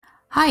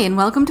Hi, and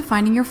welcome to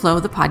Finding Your Flow,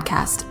 the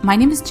podcast. My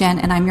name is Jen,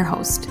 and I'm your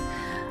host.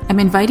 I'm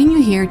inviting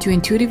you here to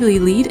intuitively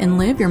lead and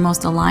live your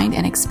most aligned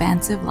and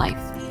expansive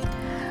life.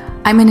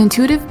 I'm an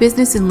intuitive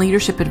business and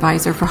leadership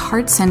advisor for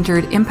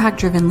heart-centered,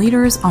 impact-driven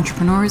leaders,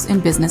 entrepreneurs,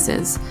 and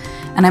businesses.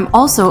 And I'm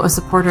also a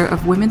supporter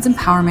of women's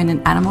empowerment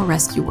and animal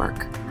rescue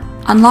work.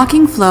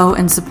 Unlocking flow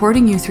and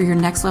supporting you through your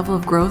next level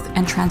of growth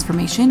and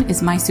transformation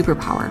is my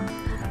superpower.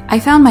 I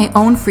found my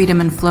own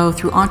freedom and flow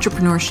through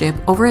entrepreneurship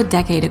over a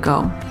decade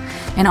ago.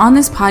 And on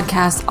this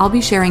podcast, I'll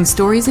be sharing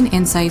stories and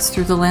insights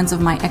through the lens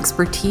of my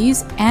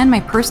expertise and my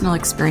personal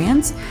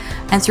experience,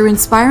 and through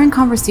inspiring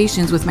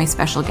conversations with my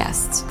special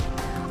guests.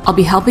 I'll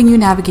be helping you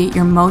navigate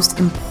your most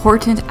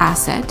important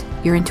asset,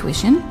 your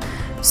intuition,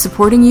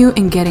 supporting you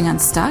in getting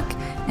unstuck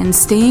and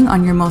staying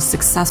on your most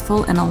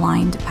successful and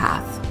aligned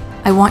path.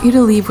 I want you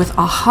to leave with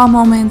aha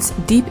moments,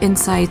 deep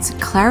insights,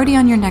 clarity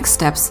on your next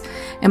steps,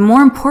 and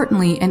more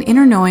importantly, an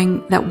inner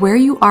knowing that where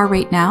you are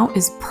right now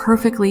is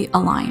perfectly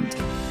aligned.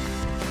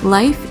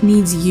 Life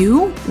needs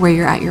you where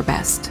you're at your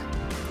best.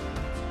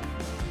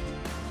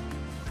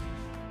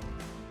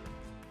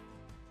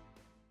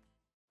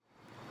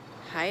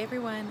 Hi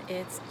everyone,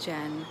 it's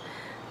Jen.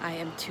 I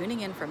am tuning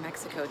in from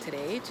Mexico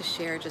today to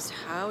share just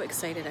how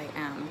excited I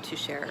am to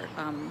share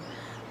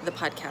the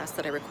podcast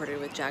that I recorded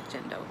with Jack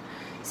Gendo.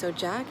 So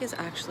Jack is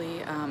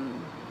actually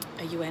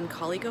a UN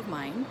colleague of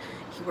mine.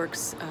 He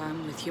works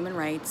with human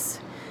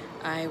rights.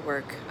 I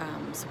work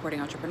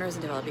supporting entrepreneurs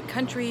in developing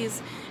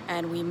countries,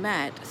 and we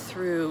met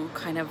through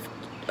kind of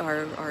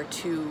our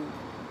two,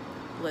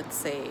 let's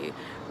say,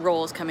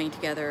 roles coming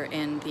together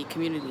in the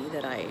community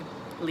that I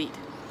lead.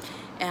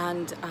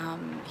 And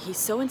he's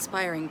so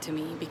inspiring to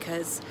me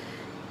because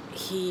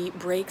he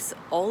breaks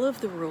all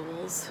of the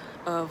rules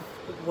of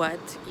what,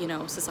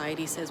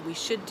 society says we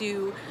should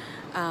do.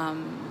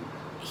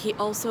 He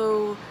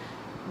also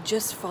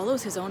just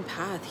follows his own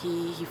path.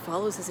 He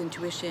follows his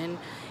intuition,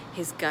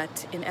 his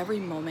gut in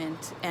every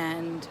moment,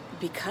 and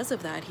because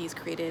of that, he's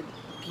created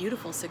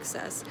beautiful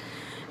success.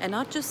 And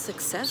not just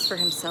success for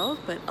himself,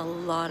 but a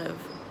lot of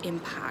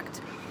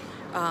impact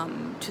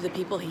to the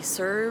people he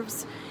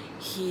serves.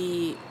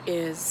 He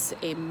is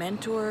a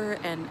mentor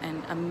and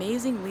an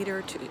amazing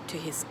leader to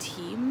his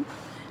team.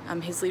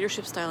 His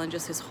leadership style and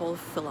just his whole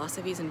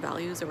philosophies and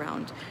values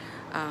around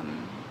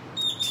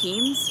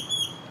teams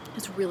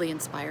is really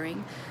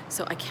inspiring.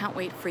 So I can't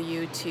wait for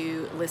you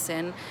to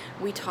listen.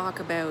 We talk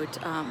about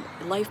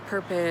life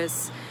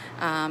purpose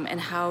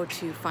and how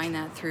to find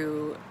that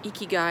through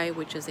Ikigai,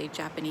 which is a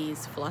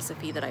Japanese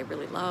philosophy that I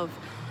really love.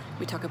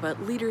 We talk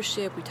about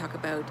leadership. We talk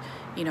about,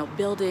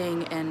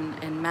 building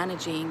and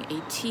managing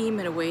a team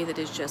in a way that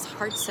is just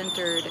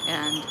heart-centered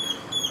and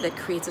that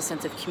creates a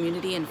sense of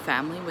community and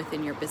family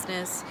within your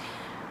business.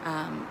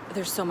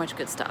 There's so much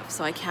good stuff.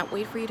 So I can't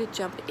wait for you to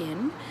jump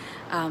in.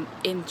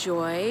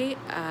 Enjoy.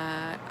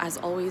 As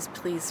always,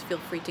 please feel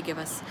free to give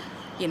us,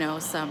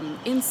 some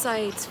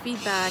insights,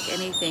 feedback,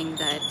 anything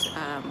that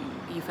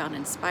you found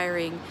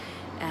inspiring,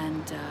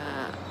 and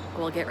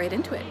we'll get right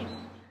into it.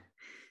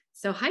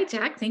 So hi,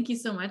 Jack. Thank you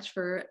so much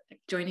for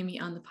joining me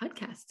on the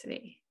podcast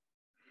today.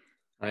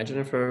 Hi,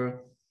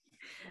 Jennifer.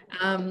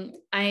 I'm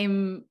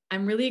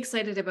really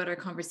excited about our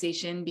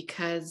conversation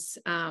because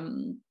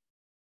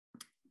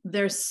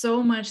there's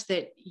so much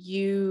that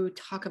you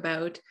talk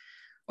about,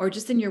 or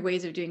just in your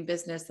ways of doing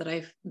business, that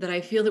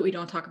I feel that we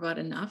don't talk about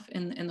enough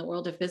in the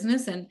world of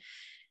business. And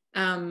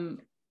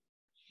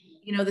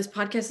this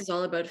podcast is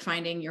all about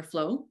finding your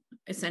flow,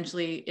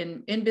 essentially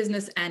in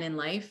business and in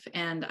life.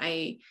 And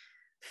I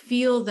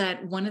feel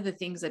that one of the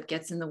things that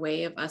gets in the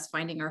way of us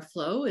finding our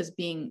flow is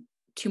being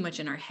too much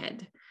in our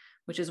head,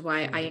 which is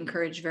why I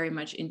encourage very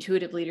much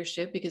intuitive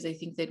leadership, because I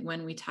think that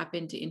when we tap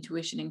into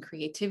intuition and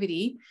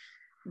creativity,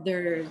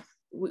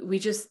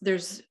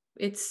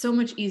 it's so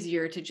much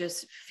easier to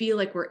just feel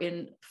like we're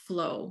in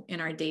flow in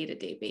our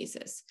day-to-day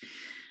basis.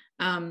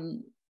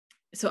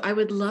 So I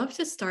would love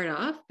to start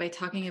off by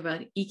talking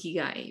about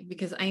Ikigai,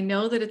 because I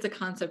know that it's a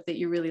concept that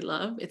you really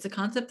love. It's a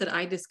concept that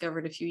I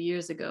discovered a few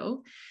years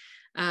ago.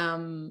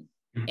 And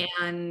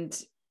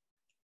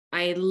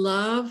I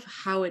love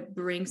how it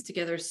brings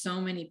together so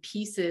many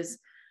pieces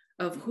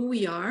of who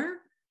we are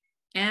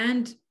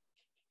and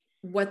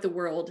what the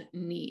world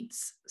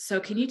needs.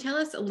 So can you tell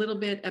us a little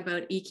bit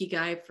about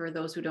Ikigai for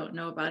those who don't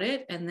know about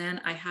it? And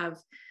then I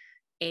have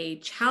a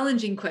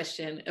challenging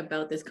question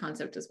about this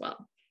concept as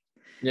well.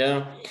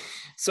 Yeah.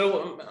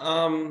 So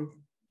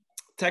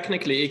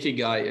technically,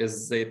 Ikigai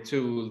is a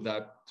tool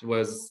that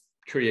was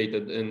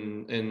created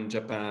in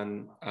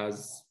Japan,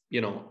 as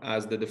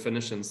as the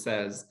definition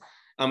says.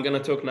 I'm going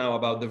to talk now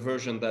about the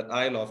version that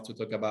I love to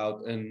talk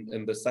about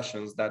in the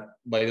sessions. That,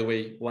 by the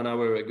way, 1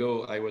 hour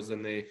ago, I was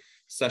in a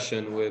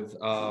session with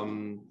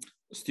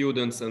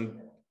students and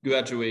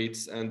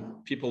graduates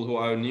and people who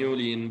are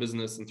newly in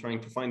business and trying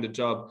to find a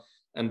job.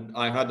 And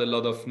I had a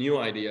lot of new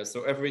ideas.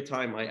 So every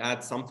time I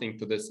add something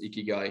to this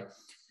Ikigai.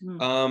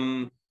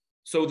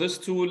 So this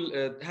tool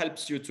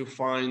helps you to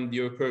find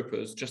your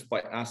purpose just by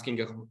asking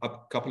a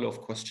couple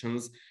of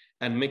questions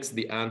and mix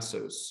the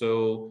answers.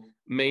 So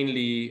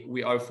mainly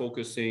we are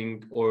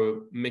focusing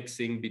or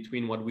mixing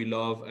between what we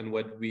love and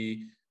what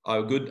we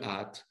are good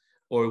at,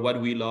 or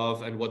what we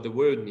love and what the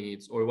world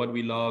needs, or what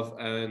we love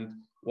and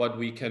what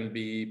we can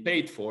be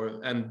paid for,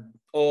 and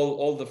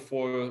all the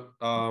four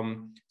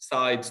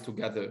sides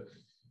together.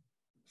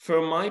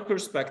 From my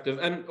perspective,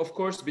 and of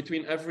course,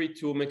 between every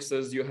two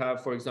mixes, you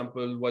have, for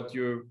example, what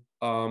you're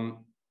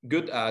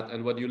good at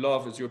and what you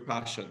love is your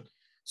passion.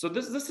 So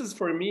this is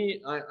for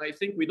me, I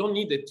think we don't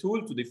need a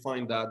tool to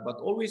define that, but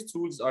always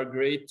tools are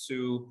great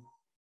to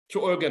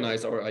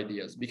organize our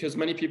ideas, because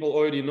many people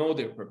already know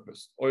their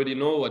purpose, already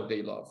know what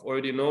they love,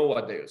 already know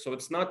what they, so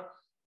it's not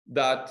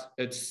that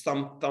it's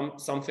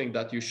something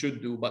that you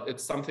should do, but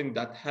it's something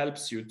that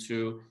helps you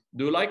to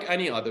do, like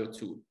any other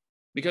tool.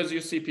 Because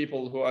you see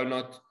people who are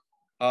not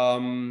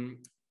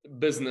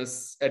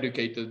business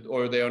educated,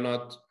 or they are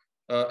not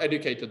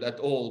educated at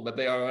all, but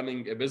they are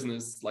running a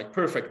business like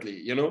perfectly,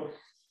 you know,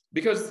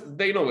 because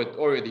they know it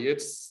already.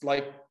 It's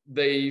like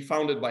they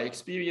found it by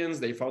experience,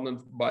 they found it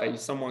by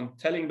someone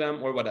telling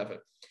them or whatever.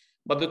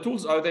 But the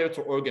tools are there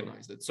to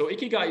organize it. So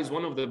Ikigai is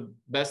one of the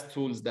best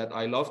tools that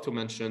I love to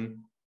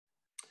mention.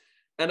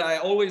 And I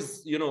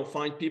always, you know,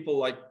 find people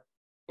like,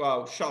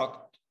 wow,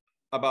 shocked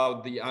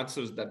about the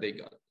answers that they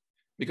got.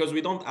 Because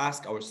we don't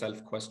ask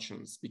ourselves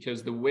questions,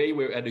 because the way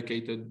we're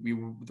educated,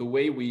 the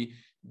way we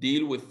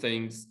deal with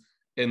things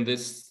in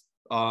this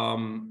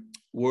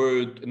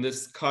world, in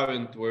this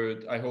current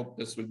world, I hope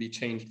this will be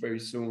changed very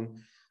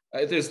soon.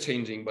 It is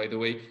changing, by the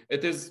way.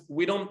 It is,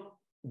 we don't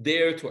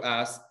dare to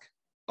ask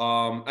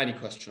any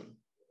question.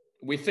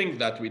 We think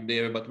that we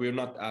dare, but we're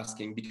not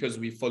asking, because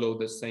we follow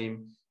the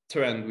same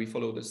trend. We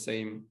follow the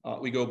same,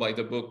 we go by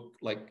the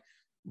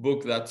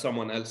book that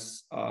someone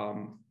else,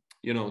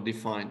 you know,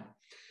 defined.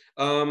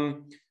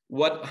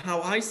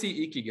 How I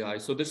see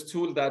Ikigai, so this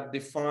tool that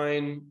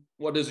define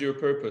what is your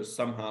purpose,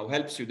 somehow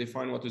helps you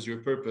define what is your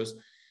purpose.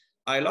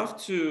 I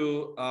love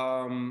to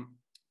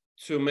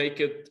make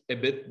it a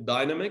bit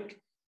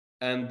dynamic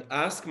and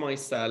ask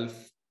myself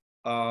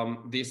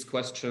these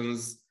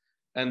questions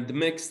and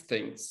mix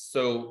things.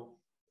 So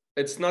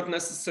it's not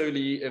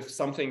necessarily if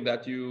something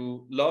that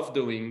you love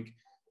doing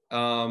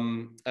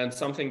and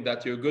something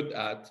that you're good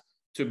at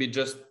to be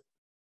just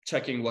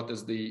checking what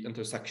is the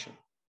intersection.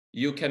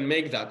 You can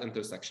make that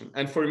intersection.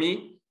 And for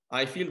me,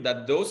 I feel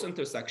that those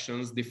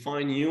intersections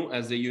define you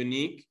as a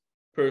unique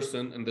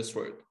person in this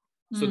world.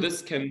 So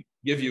this can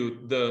give you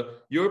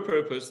your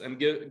purpose and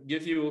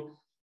give you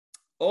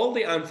all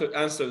the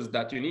answers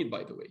that you need,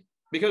 by the way.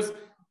 Because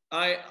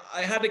I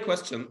had a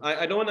question.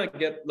 I don't want to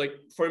get, like,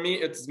 for me,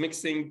 it's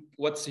mixing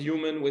what's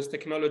human with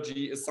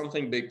technology is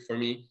something big for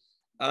me.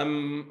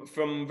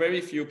 From very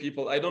few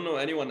people, I don't know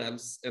anyone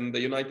else in the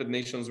United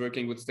Nations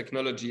working with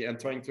technology and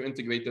trying to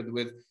integrate it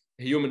with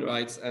human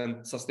rights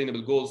and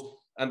sustainable goals.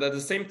 And at the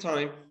same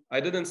time, I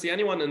didn't see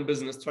anyone in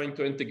business trying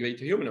to integrate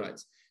human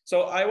rights.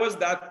 So I was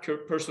that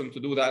person to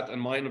do that in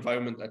my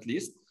environment, at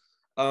least.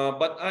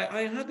 But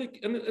I had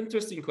an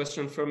interesting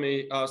question from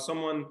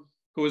someone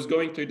who is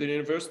going to the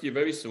university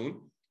very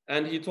soon.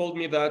 And he told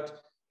me that,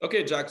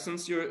 okay, Jack,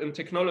 since you're in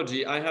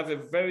technology, I have a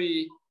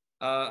very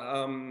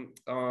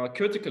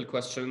critical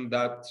question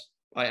that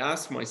I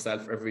ask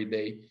myself every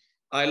day.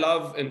 I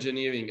love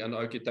engineering and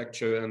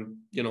architecture and,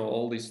 you know,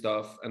 all this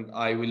stuff. And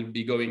I will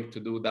be going to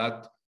do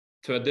that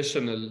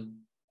traditional,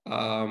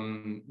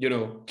 you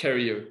know,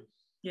 career.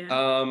 Yeah.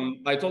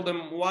 I told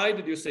him, why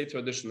did you say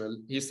traditional?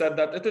 He said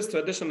that it is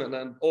traditional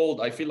and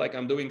old. I feel like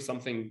I'm doing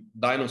something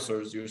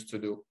dinosaurs used to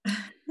do.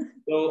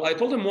 So I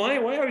told him, why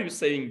are you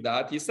saying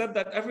that? He said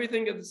that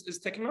everything is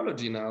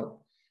technology now.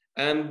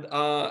 And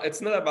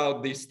it's not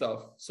about this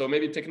stuff. So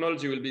maybe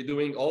technology will be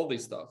doing all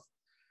this stuff.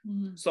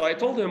 Mm-hmm. So I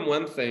told him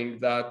one thing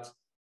that,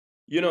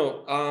 you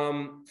know,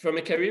 from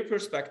a career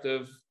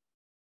perspective,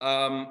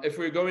 if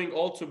we're going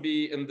all to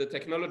be in the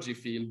technology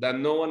field,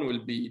 then no one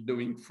will be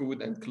doing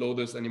food and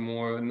clothes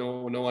anymore.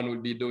 No one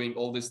will be doing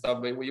all this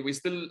stuff. But we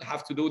still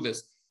have to do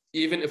this.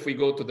 Even if we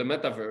go to the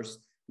metaverse,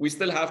 we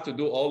still have to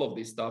do all of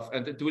this stuff.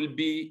 And it will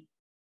be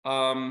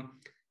a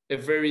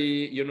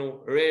very, you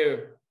know,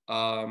 rare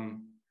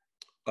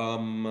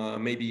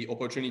maybe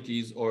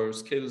opportunities or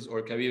skills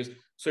or careers.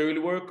 So it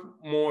will work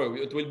more.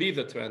 It will be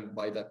the trend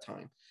by that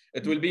time.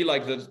 It will be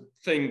like the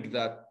thing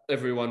that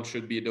everyone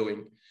should be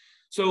doing.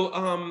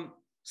 So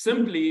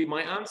simply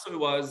my answer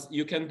was,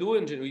 you can do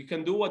engineering, you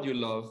can do what you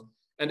love.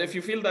 And if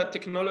you feel that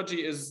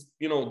technology is,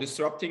 you know,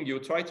 disrupting you,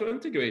 try to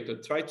integrate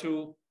it, try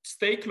to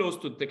stay close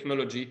to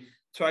technology,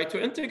 try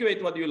to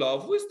integrate what you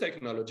love with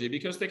technology,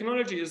 because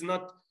technology is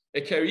not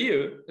a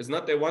career, it's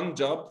not a one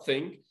job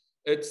thing.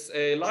 It's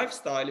a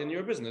lifestyle in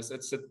your business.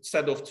 It's a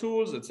set of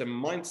tools, it's a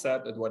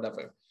mindset and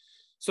whatever.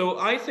 So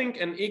I think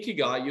in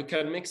Ikigai, you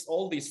can mix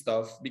all these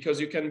stuff because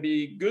you can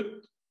be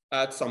good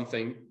at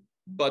something,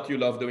 but you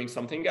love doing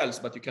something else,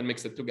 but you can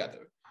mix it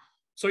together.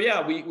 So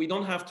yeah, we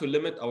don't have to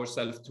limit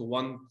ourselves to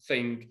one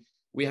thing.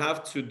 We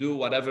have to do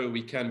whatever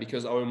we can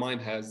because our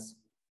mind has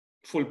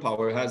full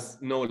power, has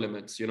no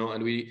limits, you know,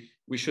 and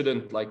we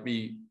shouldn't like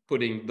be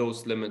putting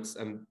those limits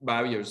and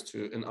barriers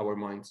in our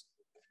minds.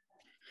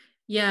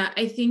 Yeah,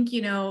 I think,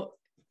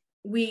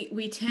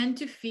 we tend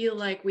to feel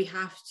like we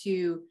have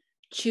to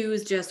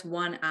choose just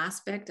one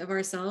aspect of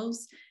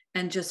ourselves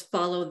and just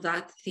follow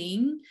that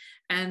thing.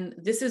 And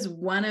this is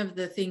one of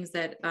the things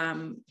that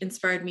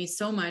inspired me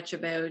so much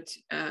about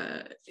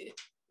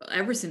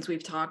ever since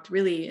we've talked,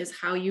 really, is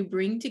how you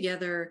bring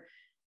together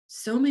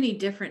so many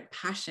different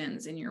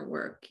passions in your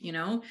work,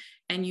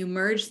 and you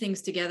merge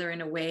things together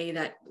in a way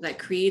that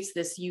creates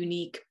this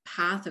unique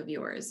path of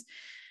yours.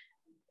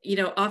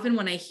 Often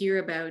when I hear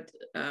about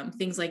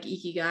things like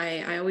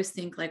ikigai, I always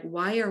think, like,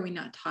 why are we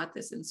not taught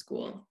this in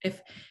school?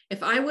 If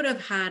I would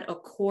have had a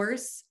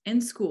course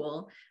in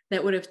school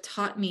that would have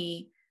taught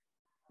me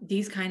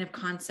these kind of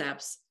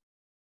concepts,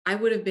 I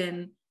would have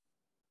been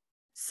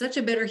such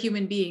a better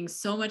human being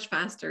so much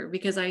faster,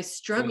 because I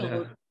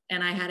struggled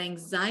and I had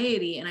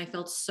anxiety and I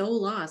felt so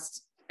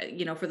lost,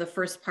 for the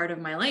first part of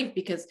my life,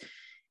 because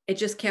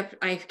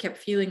I kept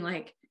feeling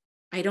like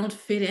I don't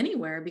fit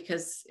anywhere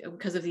because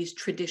of these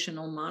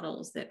traditional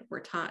models that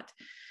we're taught.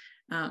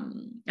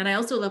 And I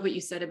also love what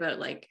you said about,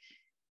 like,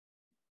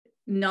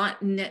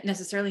 not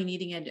necessarily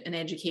needing an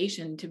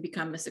education to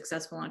become a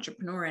successful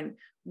entrepreneur. And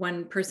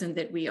one person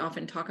that we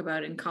often talk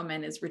about and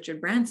comment is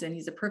Richard Branson.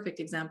 He's a perfect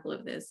example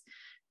of this,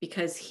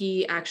 because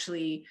he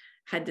actually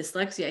had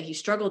dyslexia. He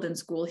struggled in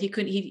school.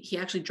 He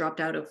actually dropped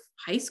out of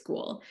high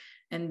school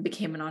and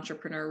became an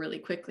entrepreneur really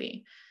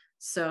quickly.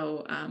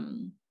 So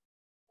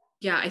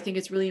yeah, I think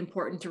it's really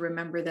important to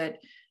remember that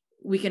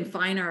we can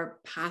find our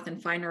path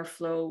and find our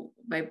flow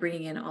by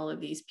bringing in all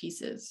of these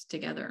pieces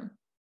together.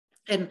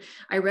 And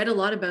I read a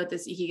lot about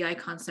this ikigai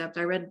concept.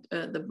 I read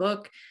the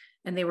book,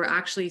 and they were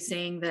actually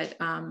saying that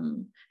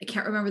I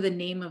can't remember the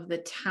name of the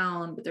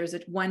town, but there's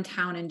one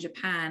town in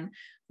Japan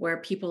where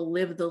people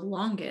live the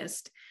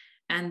longest,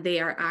 and they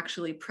are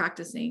actually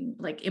practicing,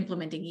 like,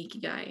 implementing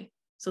ikigai.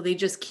 So they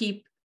just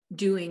keep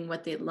doing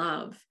what they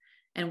love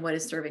and what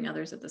is serving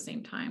others at the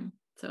same time.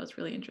 So it's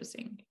really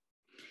interesting.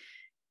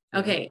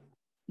 Okay,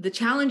 the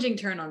challenging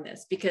turn on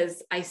this,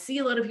 because I see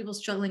a lot of people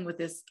struggling with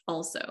this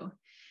also.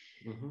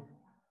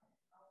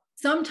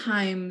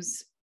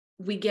 Sometimes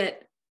we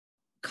get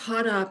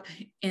caught up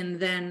in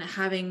then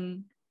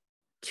having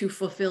to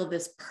fulfill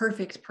this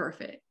perfect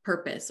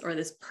purpose, or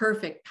this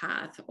perfect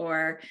path,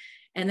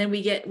 and then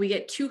we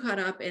get too caught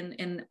up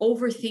in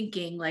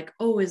overthinking, like,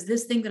 oh, is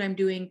this thing that I'm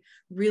doing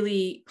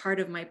really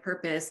part of my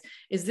purpose?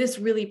 Is this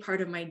really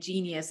part of my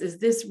genius? Is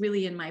this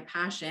really in my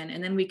passion?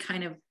 And then we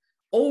kind of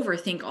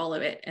overthink all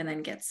of it and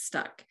then get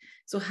stuck.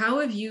 So how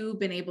have you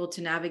been able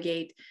to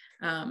navigate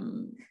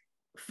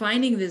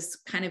finding this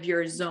kind of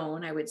your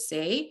zone, I would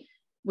say,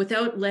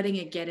 without letting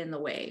it get in the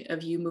way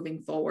of you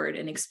moving forward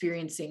and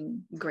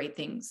experiencing great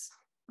things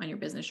on your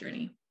business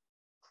journey?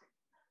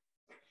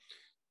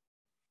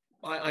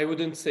 I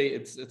wouldn't say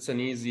it's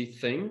an easy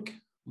thing,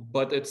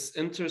 but it's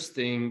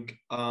interesting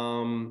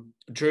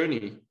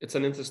journey. It's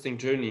an interesting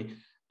journey.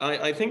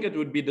 I think it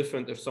would be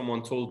different if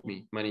someone told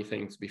me many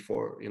things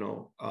before,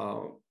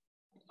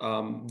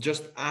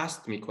 just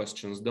asked me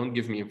questions, don't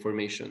give me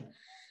information.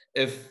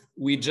 If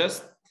we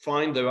just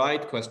find the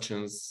right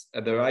questions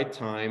at the right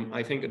time,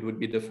 I think it would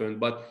be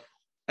different. But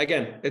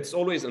again, it's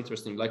always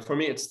interesting. Like, for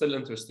me, it's still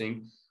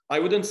interesting. I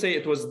wouldn't say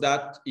it was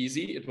that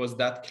easy. It was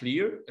that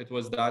clear. It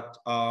was that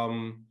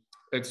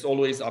it's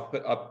always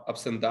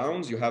ups and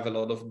downs. You have a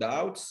lot of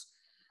doubts.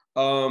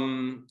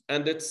 And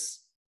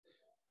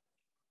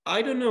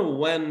I don't know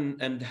when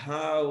and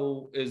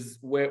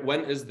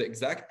when is the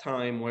exact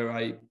time where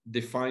I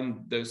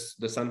defined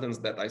the sentence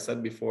that I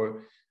said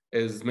before,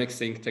 is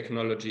mixing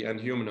technology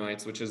and human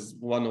rights, which is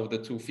one of the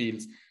two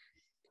fields.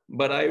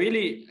 But I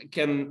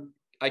can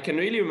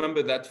really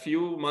remember that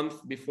few months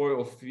before,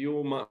 or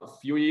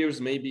few years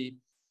maybe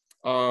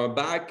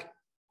back,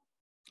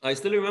 I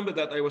still remember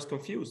that I was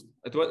confused.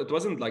 It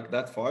wasn't like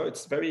that far.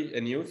 It's a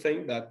new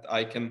thing that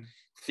I can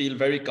feel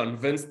very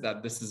convinced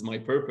that this is my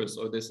purpose,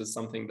 or this is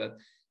something that,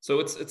 so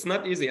it's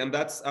not easy. And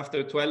that's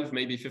after 12,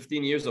 maybe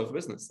 15 years of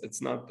business.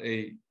 It's not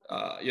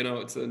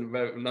it's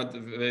not a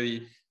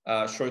very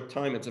short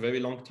time. It's a very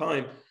long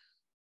time.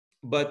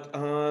 But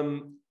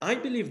I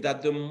believe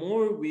that the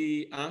more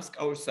we ask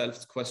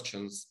ourselves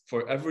questions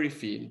for every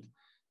field,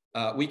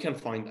 we can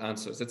find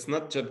answers. It's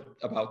not just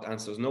about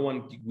answers. No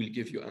one will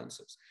give you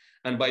answers.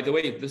 And by the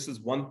way, this is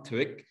one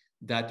trick,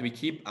 that we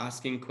keep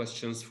asking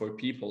questions for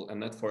people and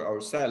not for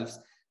ourselves.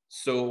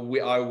 So we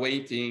are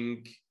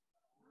waiting.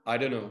 I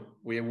don't know.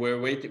 We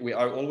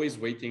are always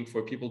waiting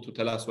for people to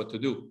tell us what to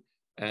do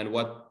and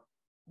what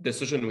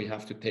decision we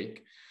have to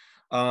take.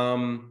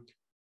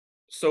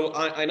 So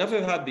I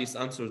never had these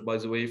answers, by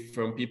the way,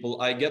 from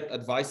people. I get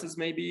advices,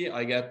 maybe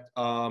I get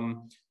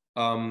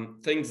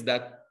things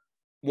that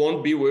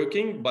won't be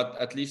working, but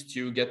at least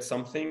you get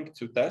something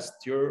to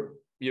test your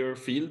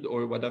field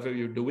or whatever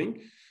you're doing.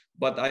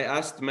 But I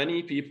asked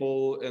many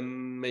people,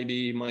 and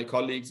maybe my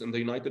colleagues in the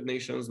United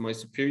Nations, my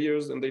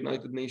superiors in the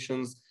United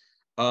Nations,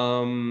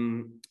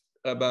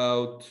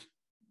 about,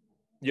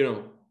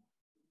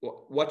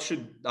 what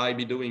should I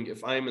be doing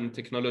if I'm in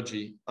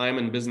technology, I'm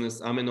in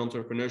business, I'm in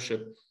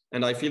entrepreneurship,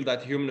 and I feel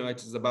that human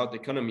rights is about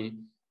economy.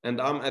 and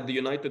I'm at the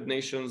United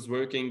Nations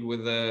working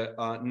with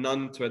a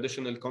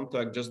non-traditional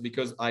contract just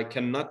because I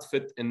cannot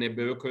fit in a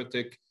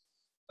bureaucratic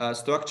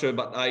structure.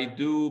 But I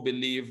do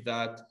believe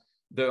that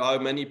there are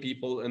many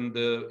people in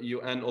the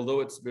UN,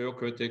 although it's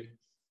bureaucratic,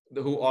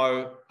 who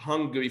are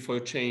hungry for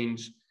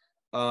change.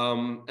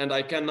 And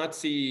I cannot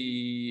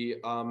see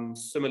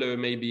similar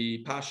maybe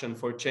passion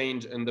for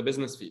change in the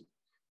business field,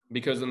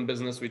 because in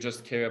business we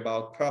just care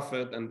about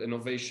profit and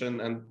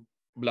innovation and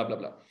blah, blah,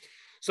 blah.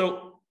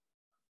 So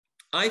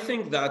I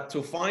think that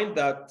to find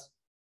that,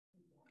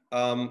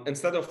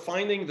 instead of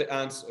finding the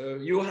answer,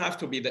 you have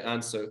to be the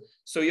answer.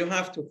 So you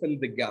have to fill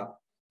the gap.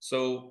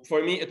 So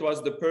for me, it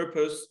was the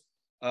purpose.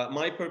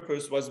 My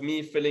purpose was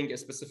me filling a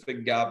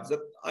specific gap that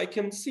I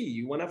can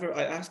see whenever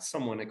I ask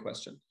someone a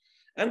question.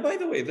 And by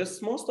the way,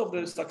 most of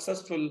the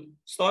successful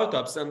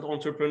startups and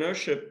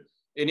entrepreneurship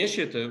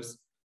initiatives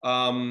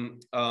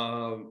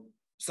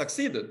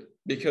succeeded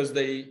because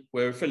they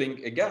were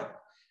filling a gap.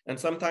 And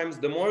sometimes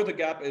the more the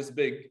gap is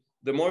big,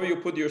 the more you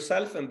put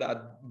yourself in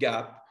that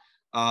gap,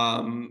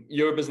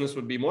 your business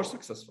would be more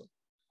successful.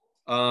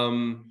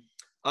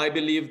 I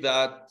believe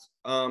that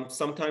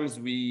sometimes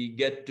we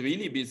get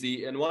really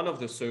busy in one of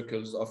the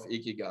circles of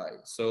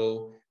Ikigai.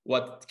 So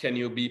what can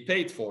you be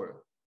paid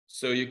for?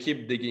 So you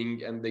keep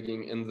digging and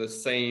digging in the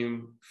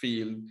same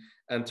field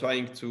and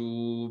trying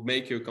to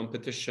make your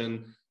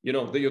competition,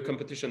 your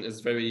competition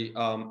is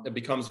it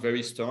becomes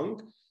very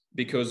strong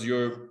because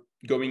you're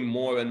going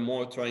more and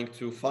more trying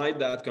to fight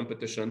that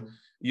competition.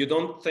 You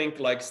don't think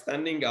like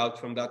standing out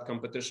from that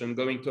competition,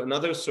 going to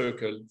another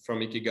circle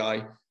from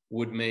Ikigai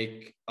would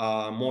make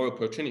more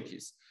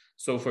opportunities.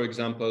 So for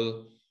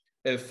example,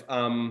 if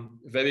I'm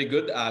very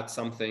good at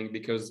something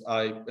because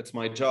it's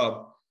my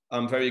job,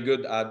 I'm very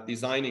good at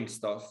designing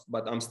stuff,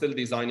 but I'm still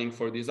designing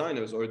for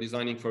designers or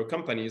designing for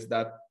companies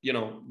that,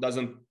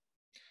 doesn't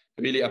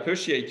really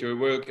appreciate your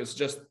work. It's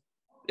just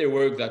a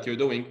work that you're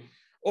doing.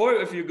 Or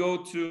if you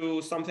go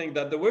to something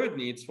that the world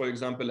needs, for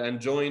example, and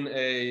join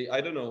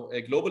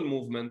a global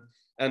movement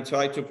and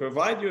try to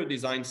provide your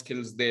design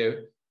skills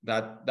there,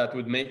 that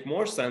would make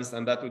more sense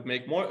and that would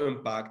make more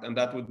impact and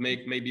that would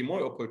make maybe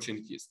more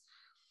opportunities.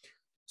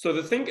 So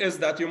the thing is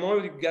that the more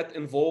you get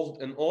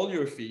involved in all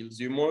your fields,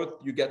 the more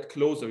you get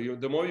closer.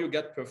 The more you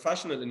get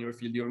professional in your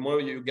field, the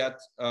more you get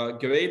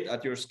great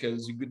at your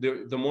skills.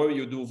 The more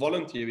you do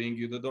volunteering,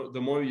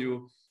 the more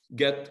you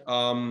get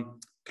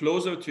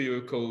closer to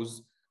your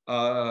cause,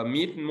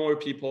 meet more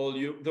people.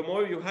 The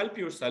more you help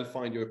yourself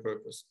find your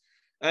purpose.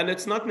 And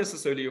it's not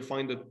necessarily you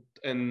find it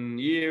in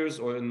years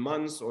or in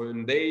months or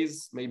in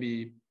days.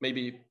 Maybe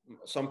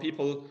some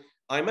people.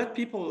 I met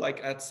people like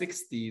at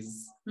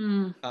 60s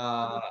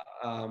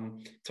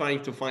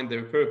trying to find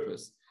their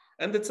purpose.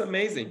 And it's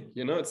amazing,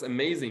 it's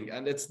amazing.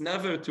 And it's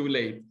never too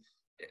late.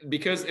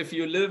 Because if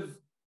you live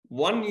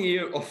 1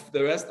 year of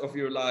the rest of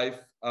your life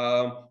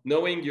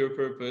knowing your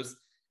purpose,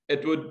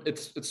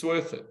 it's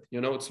worth it.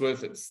 It's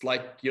worth it. It's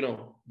like,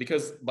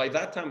 because by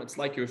that time, it's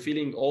like you're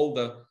feeling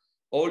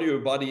all your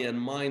body and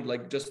mind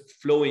like just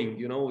flowing,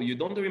 you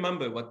don't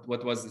remember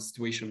what was the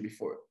situation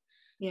before.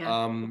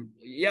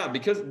 Yeah.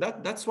 Because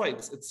that's why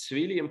it's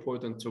really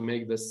important to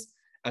make this,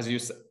 as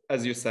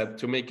you said,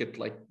 to make it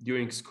like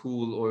during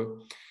school, or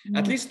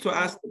at least to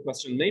ask the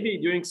question. Maybe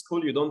during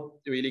school you don't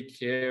really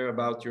care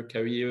about your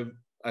career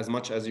as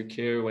much as you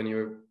care when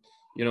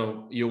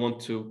you want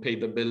to pay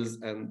the bills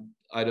and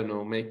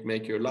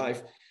make your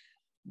life.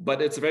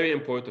 But it's very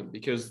important,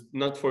 because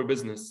not for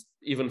business,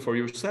 even for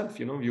yourself,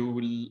 you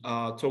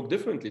will talk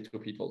differently to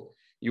people.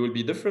 You will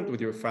be different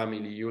with your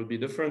family. You will be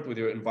different with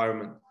your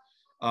environment.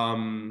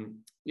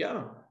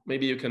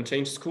 Maybe you can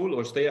change school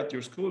or stay at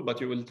your school, but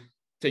you will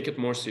take it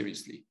more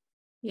seriously.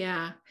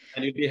 Yeah.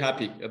 And you'll be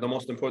happy. The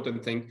most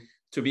important thing,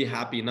 to be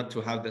happy, not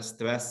to have the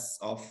stress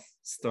of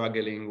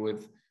struggling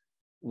with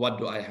what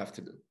do I have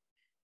to do.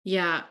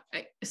 Yeah.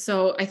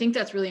 So I think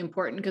that's really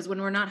important, because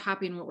when we're not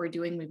happy in what we're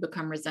doing, we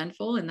become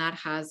resentful, and that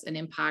has an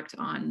impact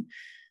on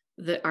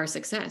our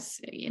success,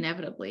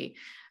 inevitably.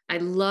 I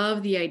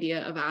love the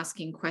idea of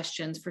asking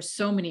questions for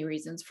so many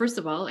reasons. First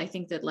of all, I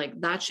think that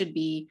that should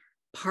be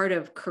part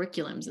of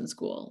curriculums in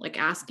school, like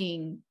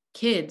asking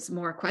kids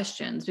more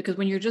questions, because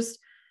when you're just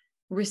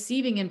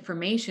receiving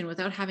information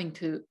without having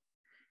to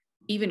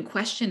even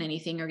question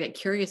anything or get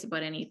curious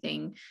about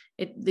anything,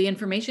 the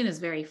information is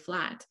very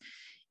flat.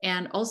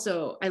 And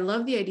also, I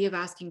love the idea of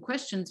asking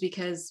questions,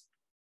 because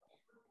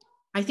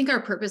I think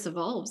our purpose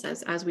evolves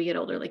as we get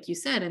older, like you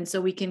said. And so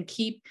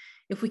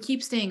if we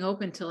keep staying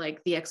open to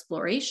like the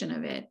exploration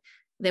of it,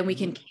 then we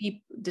can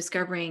keep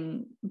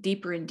discovering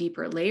deeper and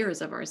deeper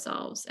layers of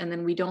ourselves. And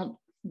then we don't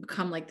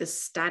become like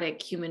this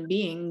static human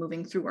being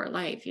moving through our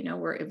life.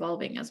 We're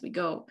evolving as we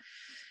go.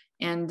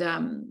 And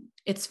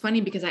it's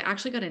funny, because I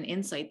actually got an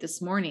insight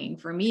this morning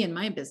for me in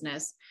my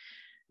business.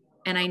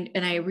 And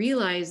I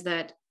realized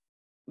that,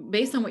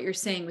 based on what you're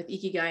saying with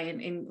Ikigai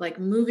and like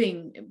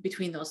moving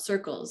between those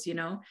circles,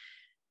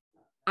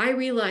 I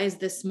realized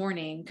this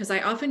morning, because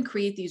I often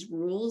create these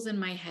rules in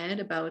my head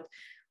about,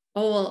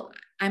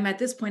 I'm at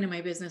this point in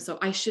my business, so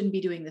I shouldn't be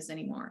doing this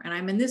anymore. And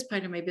I'm in this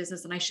point of my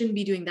business and I shouldn't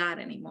be doing that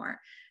anymore.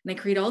 And I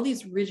create all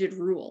these rigid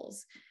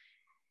rules.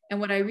 And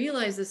what I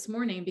realized this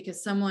morning,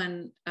 because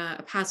someone,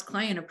 a past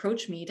client,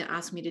 approached me to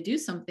ask me to do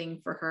something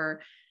for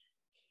her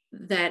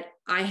that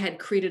I had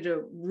created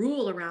a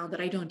rule around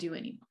that I don't do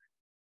anymore.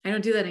 I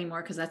don't do that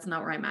anymore because that's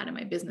not where I'm at in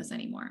my business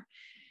anymore.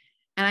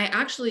 And I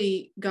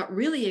actually got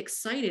really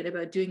excited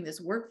about doing this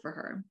work for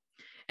her.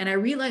 And I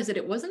realized that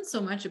it wasn't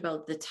so much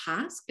about the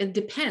task. It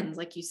depends,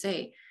 like you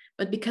say,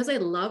 but because I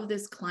love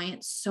this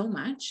client so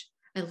much,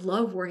 I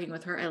love working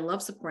with her, I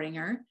love supporting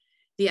her,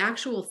 the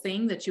actual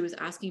thing that she was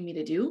asking me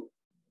to do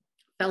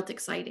felt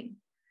exciting.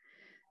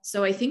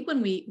 So I think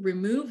when we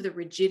remove the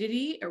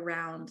rigidity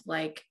around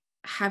like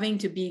having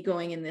to be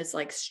going in this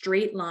like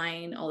straight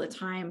line all the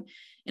time,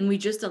 and we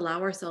just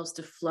allow ourselves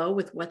to flow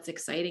with what's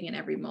exciting in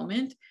every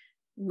moment,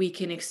 we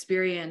can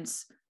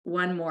experience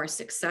one, more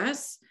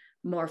success,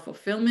 more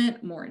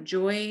fulfillment, more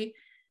joy.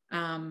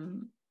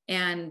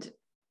 And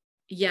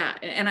yeah,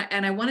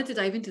 and I wanted to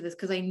dive into this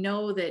because I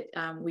know that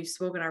we've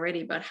spoken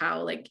already about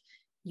how like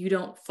you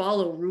don't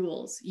follow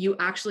rules. You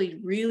actually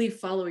really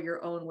follow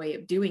your own way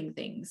of doing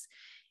things.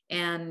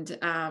 And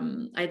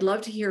I'd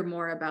love to hear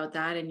more about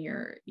that and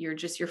your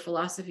just your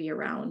philosophy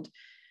around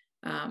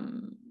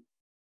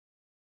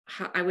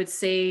how, I would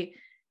say,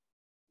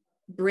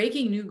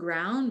 breaking new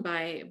ground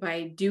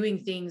by doing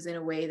things in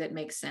a way that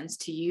makes sense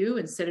to you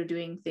instead of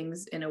doing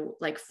things in a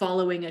like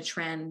following a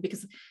trend.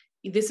 Because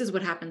this is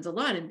what happens a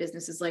lot in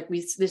businesses. Like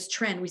we see this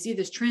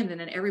trend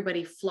and then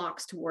everybody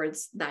flocks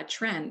towards that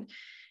trend.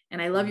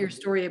 And I love your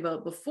story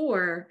about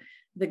before,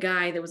 the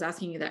guy that was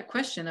asking you that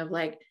question of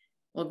like,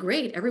 well,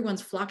 great,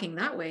 everyone's flocking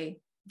that way.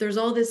 There's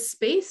all this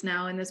space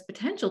now and this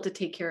potential to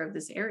take care of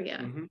this area.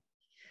 Mm-hmm.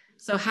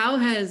 So how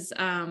has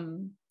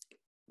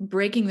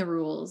breaking the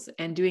rules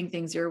and doing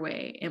things your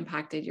way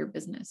impacted your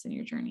business and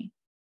your journey?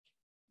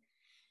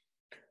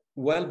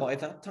 Well, by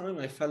that time,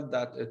 I felt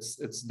that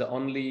it's the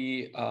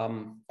only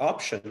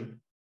option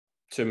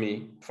to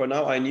me. For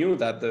now, I knew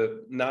that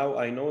now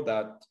I know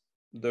that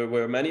there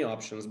were many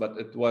options, but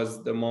it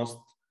was the most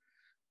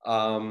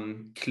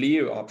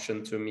clear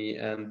option to me.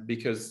 And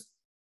because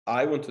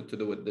I wanted to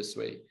do it this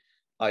way,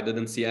 I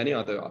didn't see any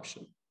other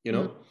option, you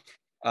know?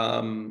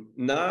 Mm-hmm.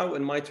 Now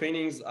in my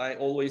trainings, I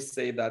always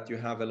say that you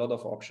have a lot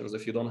of options.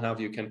 If you don't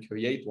have, you can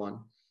create one.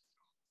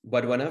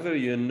 But whenever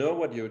you know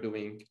what you're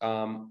doing,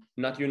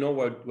 not you know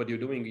what you're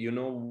doing, you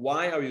know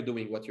why are you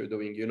doing what you're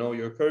doing, you know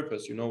your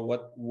purpose, you know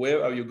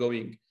where are you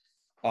going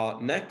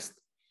next,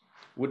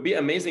 would be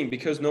amazing.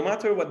 Because no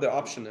matter what the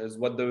option is,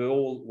 what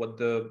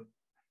the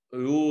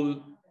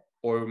rule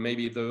or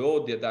maybe the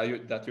road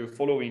that you're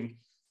following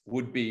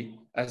would be,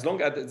 as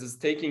long as it is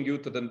taking you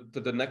to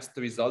the next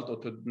result or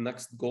to the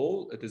next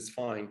goal, it is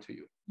fine to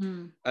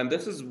you. And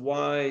this is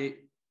why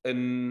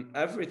in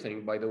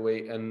everything, by the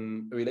way,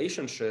 in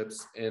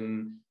relationships,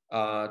 in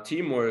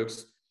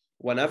teamworks,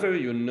 whenever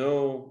you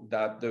know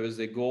that there is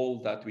a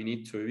goal that we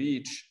need to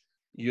reach,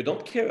 you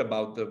don't care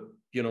about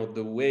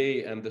the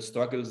way and the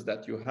struggles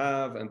that you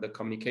have and the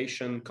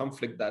communication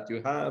conflict that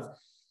you have.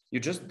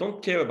 You just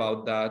don't care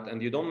about that,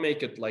 and you don't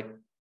make it like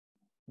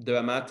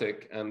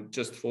dramatic, and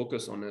just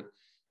focus on it.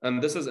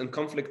 And this is in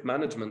conflict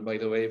management, by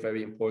the way,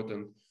 very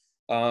important.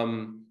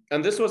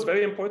 And this was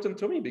very important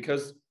to me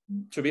because,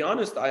 to be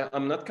honest,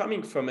 I'm not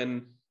coming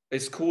from a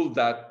school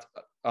that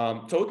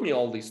taught me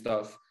all this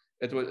stuff.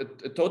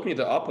 It taught me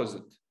the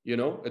opposite.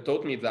 It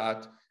taught me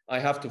that I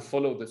have to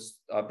follow this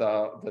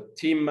the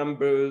team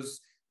members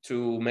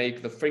to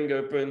make the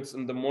fingerprints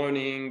in the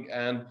morning.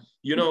 And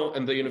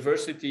in the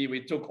university,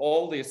 we took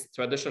all this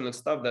traditional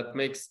stuff that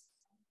makes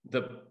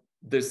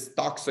this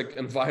toxic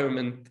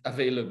environment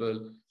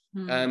available.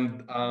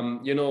 And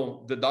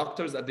the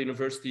doctors at the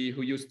university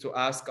who used to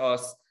ask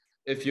us,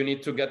 if you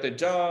need to get a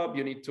job,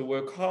 you need to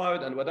work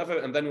hard and whatever.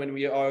 And then when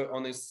we are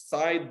on a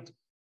side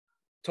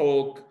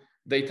talk,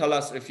 they tell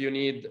us, if you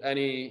need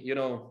any,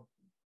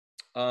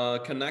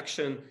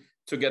 connection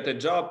to get a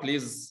job,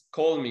 please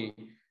call me.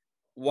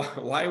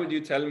 Why would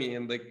you tell me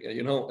in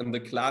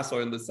the class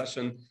or in the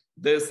session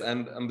this,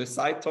 and on the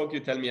side talk, you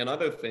tell me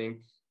another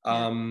thing?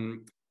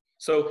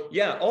 So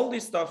yeah, all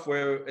this stuff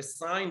were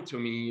assigned to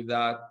me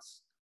that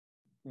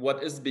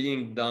what is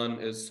being done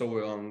is so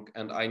wrong,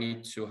 and I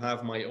need to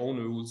have my own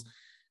rules.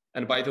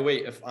 And by the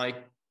way,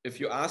 if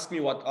you ask me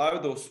what are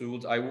those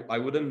rules, I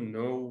wouldn't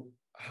know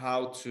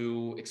how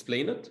to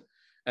explain it.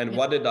 And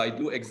what did I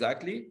do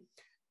exactly?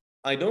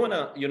 I don't want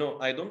to,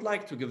 I don't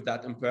like to give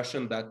that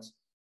impression that,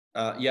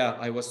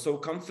 I was so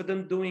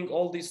confident doing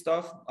all this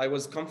stuff. I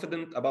was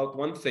confident about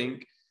one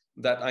thing,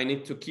 that I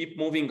need to keep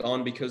moving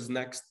on because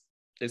next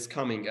is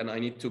coming and I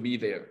need to be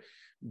there.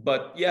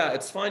 But yeah,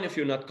 it's fine if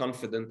you're not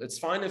confident. It's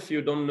fine if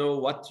you don't know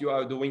what you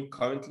are doing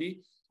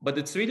currently, but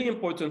it's really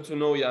important to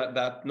know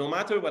that no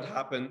matter what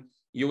happened,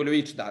 you will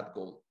reach that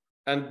goal.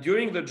 And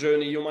during the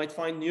journey, you might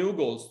find new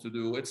goals to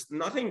do.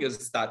 Nothing is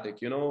static,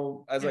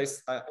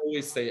 as I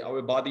always say,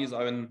 our bodies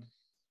are in,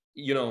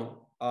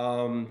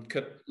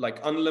 like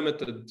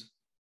unlimited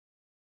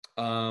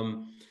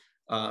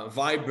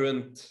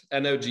vibrant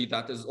energy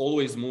that is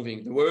always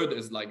moving. The word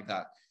is like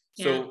that.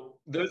 Yeah. So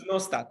there's no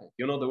static.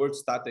 The word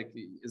static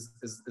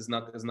is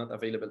not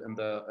available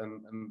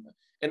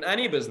in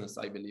any business,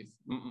 I believe.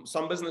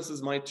 Some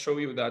businesses might show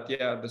you that,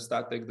 yeah, the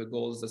static, the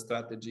goals, the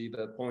strategy,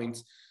 the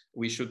points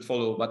we should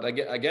follow. But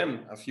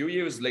again, a few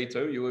years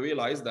later, you will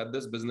realize that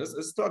this business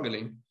is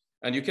struggling.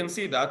 And you can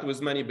see that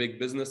with many big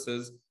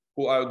businesses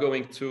who are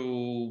going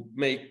to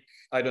make,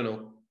 I don't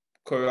know,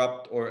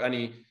 corrupt or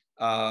any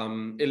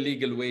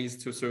illegal ways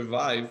to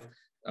survive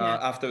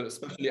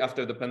especially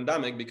after the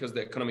pandemic, because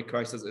the economic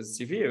crisis is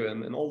severe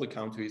in all the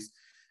countries.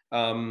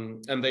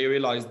 And they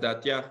realized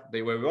that, yeah,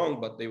 they were wrong,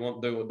 but they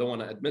don't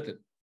want to admit it.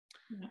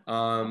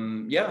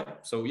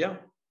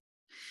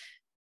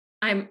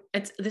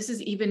 This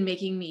is even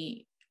making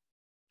me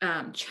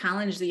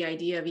challenge the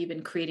idea of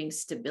even creating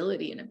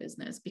stability in a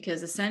business,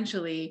 because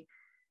essentially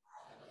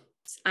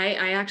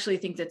I actually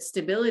think that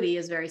stability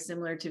is very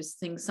similar to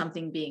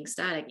something being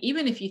static,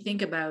 even if you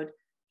think about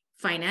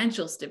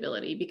financial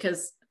stability,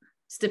 because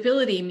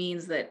stability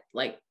means that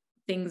like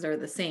things are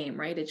the same,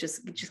 right? It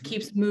just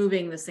keeps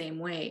moving the same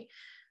way.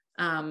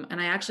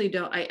 And I actually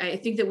don't, I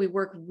think that we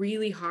work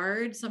really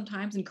hard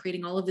sometimes in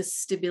creating all of this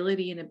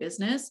stability in a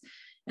business,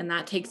 and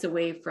that takes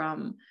away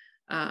from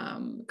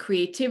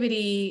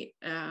creativity,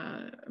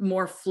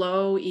 more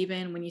flow.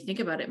 Even when you think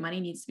about it, money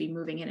needs to be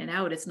moving in and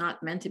out. It's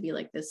not meant to be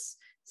like this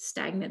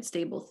stagnant,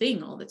 stable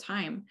thing all the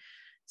time.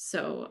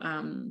 So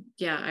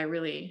I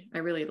really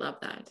love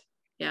that.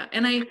 Yeah.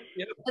 And I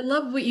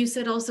love what you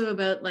said also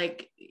about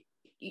like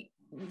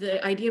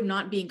the idea of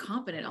not being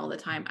confident all the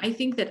time. I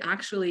think that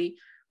actually,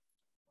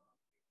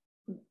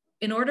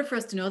 in order for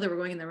us to know that we're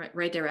going in the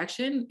right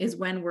direction is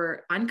when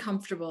we're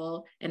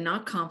uncomfortable and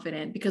not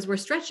confident, because we're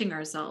stretching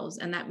ourselves.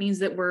 And that means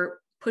that we're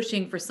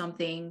pushing for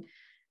something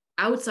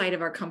outside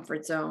of our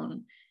comfort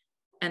zone.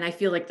 And I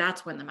feel like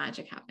that's when the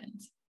magic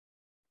happens.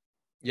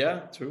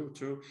 Yeah, true.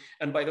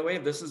 And by the way,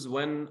 this is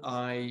when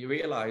I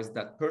realized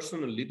that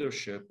personal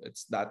leadership,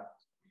 it's that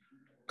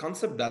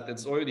concept that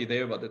it's already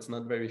there, but it's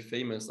not very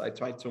famous. I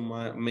try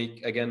to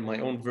make, again, my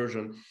own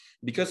version,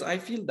 because I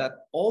feel that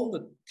all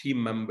the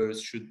team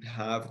members should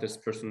have this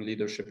personal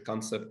leadership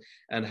concept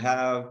and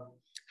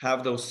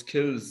have those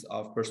skills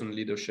of personal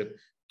leadership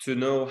to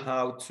know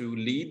how to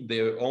lead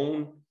their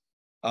own,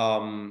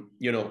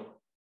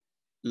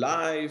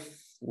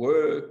 life,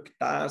 work,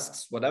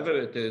 tasks, whatever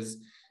it is.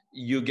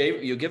 You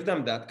give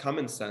them that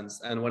common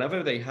sense. And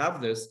whenever they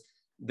have this,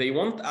 they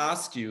won't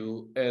ask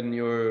you in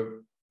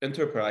your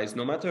enterprise,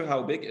 no matter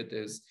how big it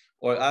is,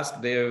 or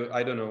ask their,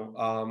 I don't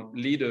know,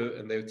 leader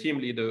and their team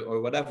leader or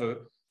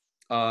whatever,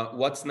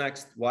 what's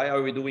next? Why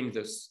are we doing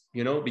this?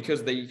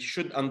 Because they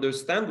should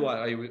understand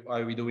why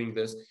are we doing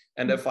this.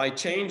 And if I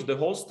change the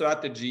whole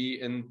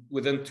strategy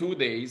within 2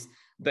 days,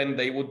 then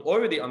they would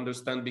already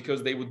understand,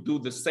 because they would do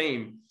the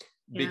same.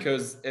 Yeah.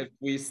 Because if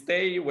we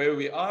stay where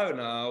we are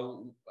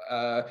now,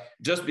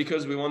 just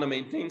because we want to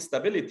maintain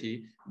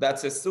stability,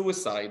 that's a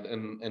suicide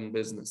in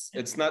business.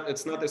 It's not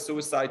a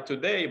suicide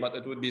today, but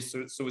it would be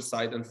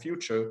suicide in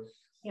future.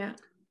 Yeah.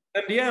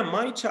 And yeah,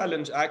 my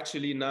challenge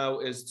actually now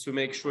is to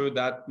make sure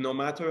that no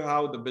matter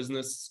how the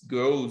business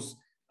grows,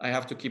 I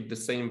have to keep the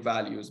same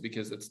values,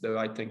 because it's the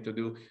right thing to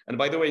do. And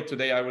by the way,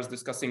 today I was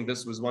discussing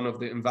this with one of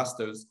the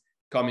investors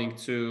coming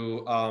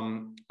to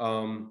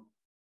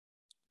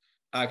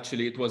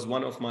actually, it was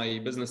one of my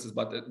businesses,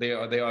 but they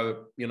are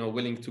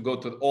willing to go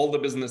to all the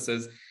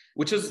businesses,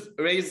 which is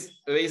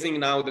raising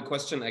now the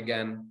question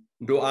again: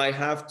 do I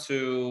have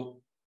to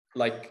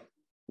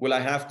will I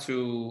have to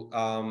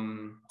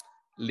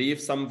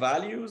leave some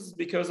values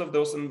because of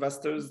those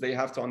investors? They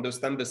have to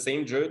understand the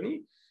same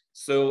journey.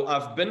 So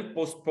I've been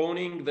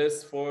postponing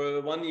this for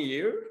 1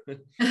 year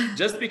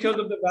just because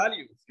of the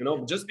values.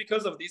 Just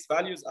because of these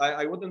values,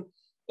 I wouldn't.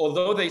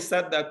 Although they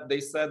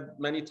said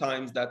many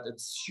times that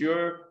it's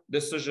your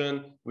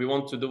decision, we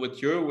want to do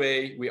it your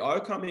way. We are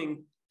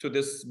coming to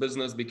this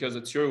business because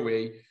it's your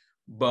way.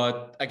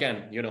 But again,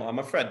 I'm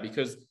afraid,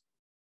 because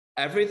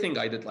everything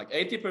I did, like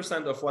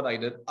 80% of what I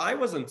did, I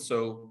wasn't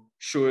so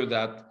sure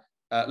that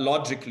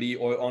logically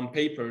or on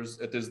papers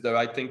it is the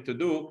right thing to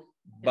do,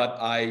 but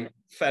I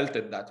felt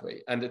it that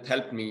way, and it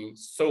helped me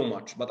so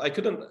much. But I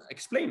couldn't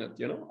explain it.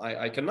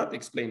 I cannot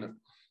explain it.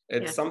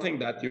 It's something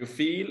that you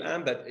feel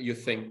and that you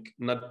think,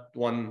 not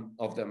one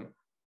of them.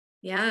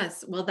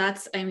 Yes. Well,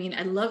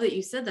 I love that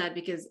you said that,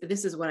 because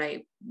this is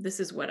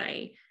what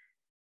I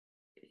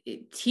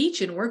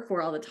teach and work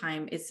for all the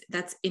time.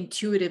 That's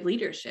intuitive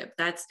leadership.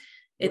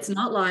 It's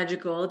not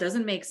logical. It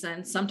doesn't make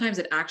sense. Sometimes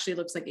it actually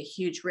looks like a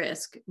huge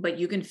risk, but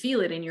you can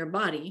feel it in your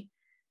body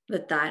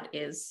that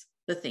is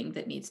the thing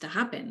that needs to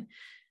happen.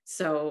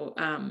 So,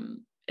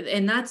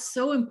 and that's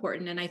so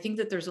important. And I think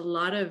that there's a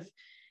lot of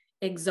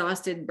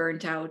exhausted,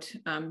 burnt out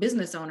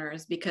business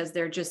owners, because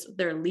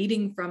they're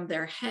leading from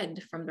their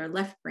head, from their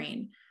left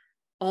brain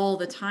all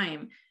the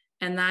time.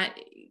 And that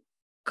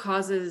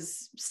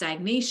causes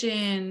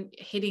stagnation,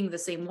 hitting the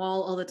same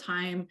wall all the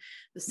time,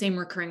 the same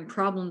recurring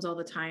problems all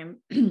the time.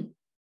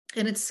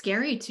 And it's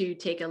scary to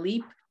take a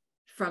leap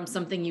from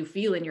something you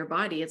feel in your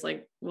body. It's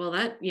like, well,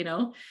 that,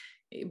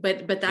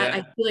 but that, I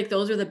Yeah. feel like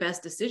those are the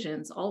best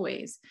decisions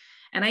always.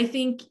 And I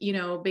think,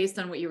 based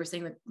on what you were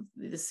saying, that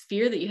this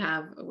fear that you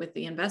have with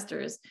the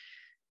investors,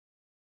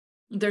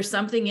 there's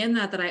something in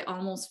that I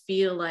almost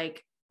feel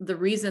like the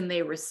reason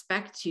they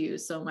respect you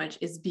so much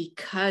is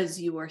because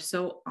you are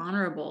so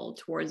honorable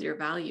towards your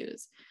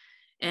values.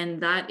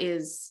 And that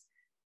is,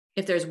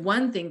 if there's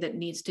one thing that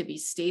needs to be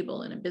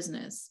stable in a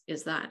business,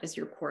 is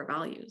your core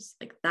values.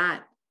 Like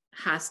that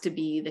has to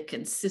be the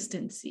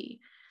consistency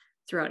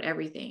throughout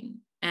everything.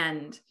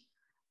 And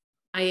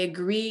I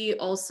agree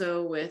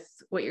also with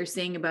what you're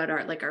saying about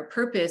our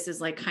purpose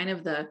is like kind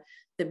of the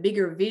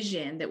bigger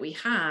vision that we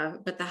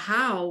have, but the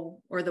how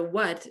or the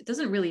what, it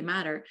doesn't really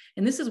matter.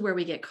 And this is where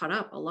we get caught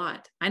up a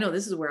lot. I know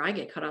this is where I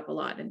get caught up a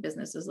lot in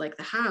business, is like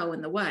the how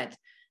and the what,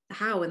 the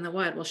how and the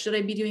what. Well, should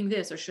I be doing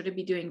this or should I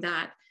be doing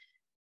that?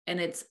 And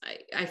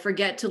I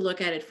forget to look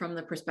at it from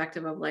the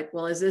perspective of like,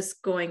 well, is this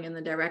going in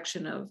the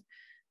direction of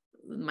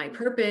my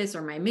purpose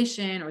or my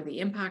mission or the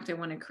impact I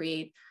want to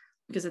create?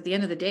 Because at the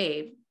end of the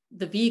day,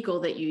 the vehicle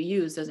that you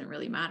use doesn't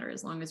really matter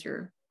as long as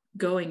you're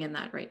going in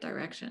that right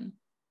direction.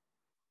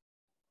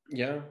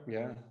 Yeah.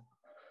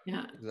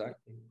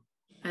 Exactly.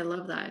 I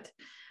love that.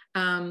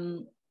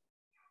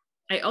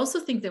 I also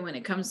think that when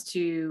it comes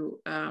to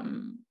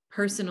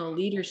personal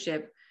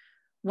leadership,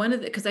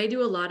 because I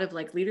do a lot of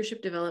like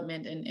leadership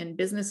development in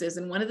businesses,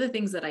 and one of the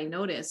things that I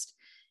noticed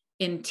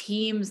in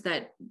teams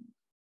that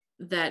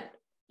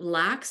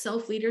lack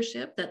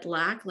self-leadership, that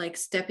lack like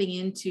stepping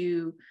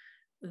into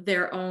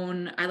their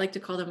own, I like to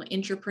call them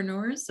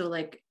entrepreneurs. So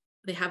like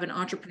they have an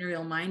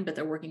entrepreneurial mind, but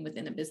they're working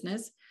within a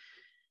business.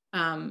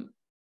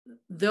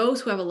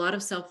 Those who have a lot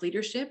of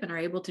self-leadership and are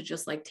able to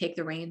just like take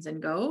the reins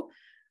and go,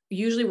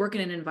 usually work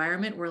in an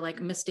environment where like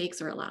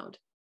mistakes are allowed.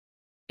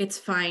 It's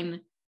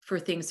fine for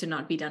things to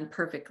not be done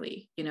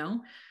perfectly, I'd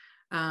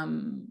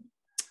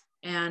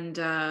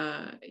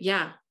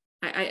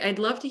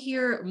love to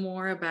hear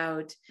more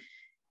about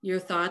your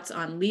thoughts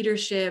on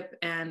leadership,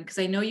 and because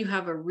I know you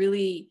have a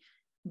really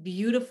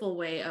beautiful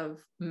way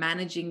of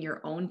managing your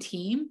own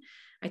team.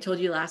 I told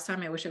you last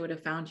time, I wish I would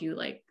have found you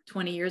like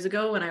 20 years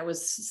ago when I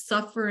was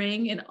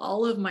suffering in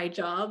all of my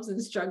jobs and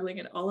struggling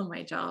in all of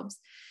my jobs.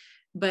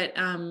 But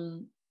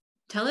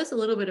tell us a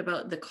little bit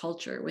about the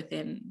culture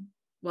within,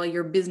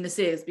 your business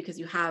is, because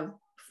you have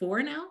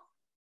 4 now.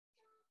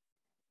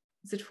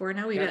 Is it 4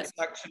 now? It's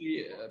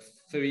actually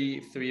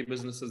three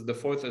businesses. The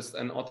fourth is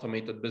an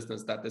automated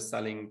business that is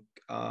selling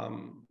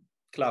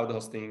cloud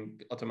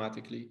hosting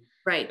automatically.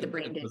 Right, the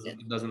brain did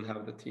it doesn't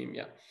have the team.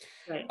 Yeah.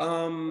 Right.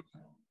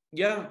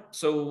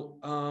 So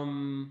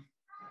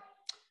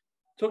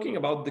talking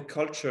about the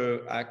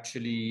culture,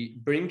 actually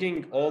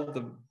bringing all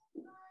the,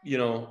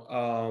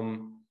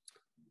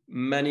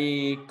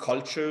 many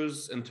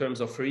cultures in terms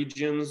of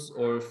regions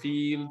or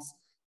fields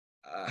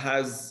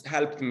has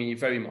helped me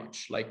very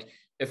much. Like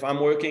if I'm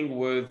working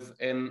with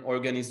an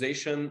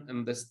organization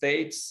in the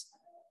States,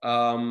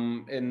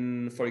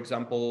 in, for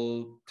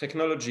example,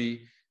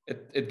 technology,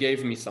 it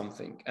gave me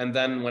something. And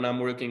then when I'm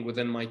working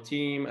within my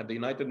team at the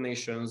United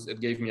Nations, it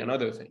gave me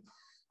another thing.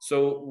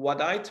 So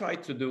what I try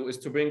to do is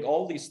to bring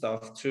all these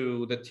stuff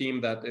to the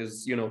team that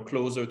is,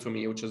 closer to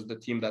me, which is the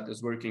team that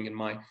is working in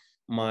my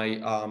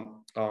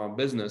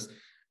business.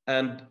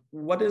 And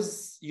what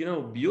is,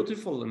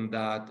 beautiful in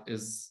that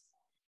is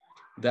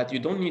that you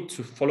don't need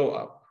to follow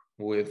up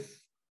with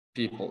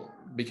people,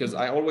 because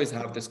I always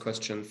have this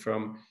question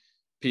from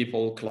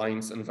people,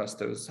 clients,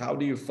 investors: how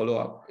do you follow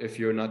up if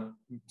you're not,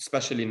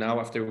 especially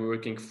now after we're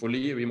working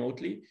fully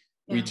remotely?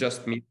 We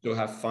just meet to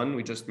have fun,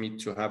 we just meet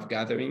to have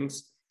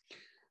gatherings,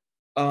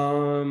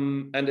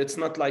 and it's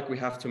not like we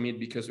have to meet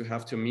because we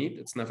have to meet.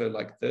 It's never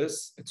like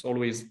this. It's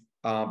always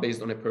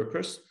based on a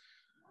purpose.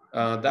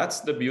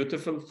 That's the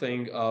beautiful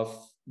thing of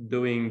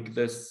doing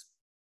this,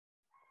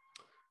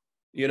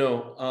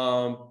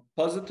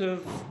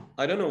 positive,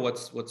 I don't know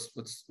what's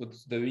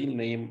the real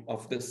name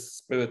of this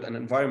spirit and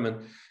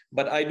environment,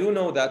 but I do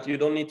know that you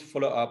don't need to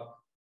follow up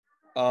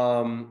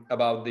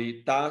about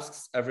the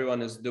tasks.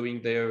 Everyone is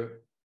doing their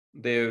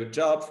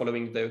job,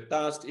 following their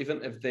task,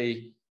 even if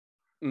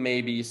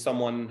maybe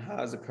someone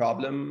has a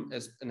problem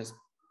in a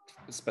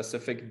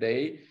specific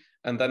day,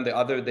 and then the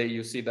other day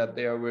you see that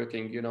they are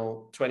working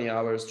 20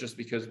 hours just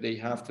because they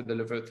have to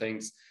deliver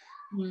things.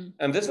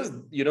 And this is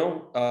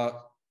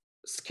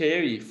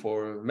scary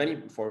for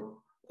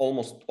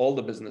almost all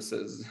the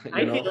businesses.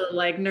 I feel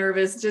like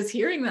nervous just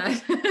hearing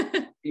that.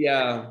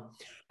 Yeah.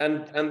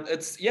 And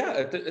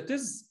it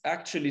is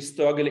actually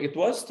struggling. It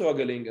was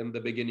struggling in the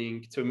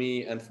beginning to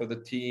me and for the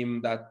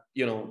team that,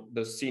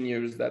 the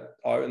seniors that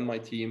are in my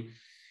team.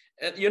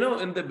 And,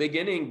 in the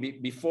beginning,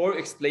 before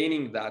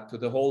explaining that to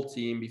the whole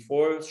team,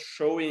 before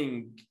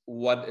showing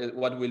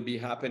what will be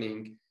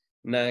happening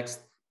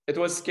next, it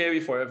was scary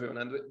for everyone.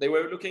 And they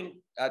were looking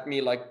at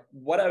me like,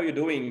 what are you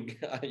doing?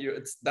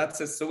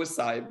 That's a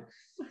suicide.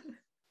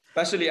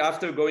 Especially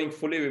after going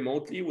fully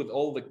remotely with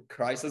all the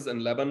crisis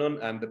in Lebanon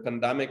and the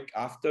pandemic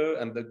after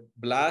and the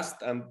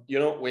blast. And,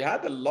 we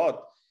had a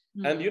lot.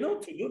 And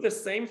to do the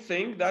same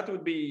thing, that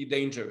would be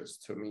dangerous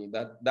to me.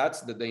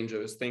 That's the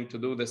dangerous thing, to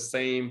do the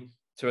same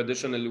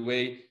traditional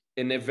way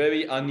in a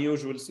very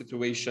unusual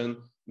situation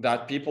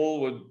that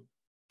people would,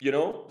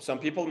 some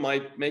people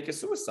might make a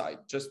suicide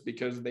just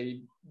because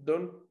they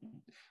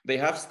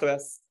have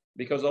stress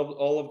because of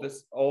all of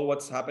this, all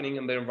what's happening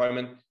in their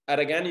environment.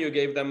 And again, you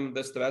gave them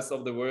the stress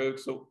of the work.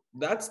 So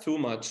that's too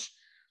much.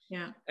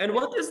 Yeah. And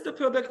what is the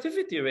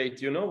productivity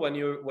rate, when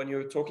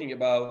you're talking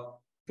about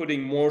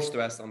putting more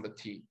stress on the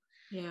team?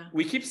 Yeah.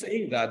 We keep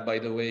saying that, by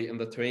the way, in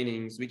the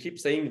trainings. We keep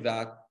saying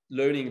that,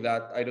 learning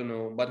that, I don't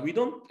know, but we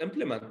don't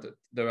implement it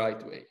the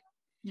right way.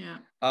 Yeah.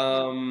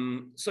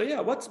 So yeah,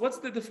 what's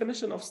the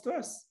definition of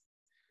stress?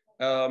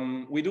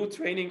 We do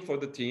training for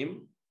the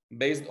team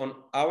based on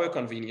our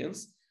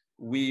convenience.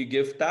 We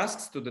give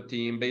tasks to the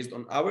team based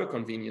on our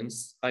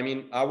convenience. I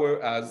mean,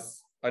 our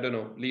as, I don't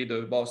know,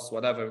 leader, boss,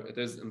 whatever it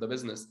is in the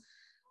business.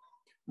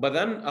 But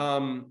then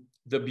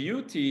the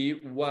beauty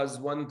was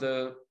when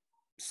the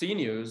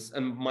seniors,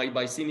 and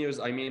by seniors,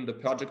 I mean the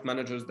project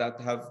managers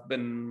that have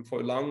been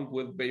for long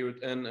with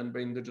Beirut and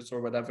Brain Digits or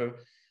whatever,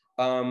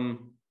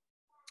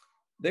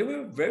 they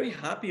were very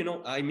happy,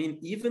 I mean,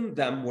 even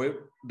them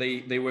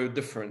they were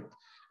different.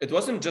 It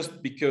wasn't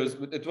just because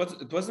it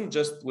wasn't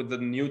just with the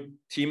new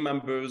team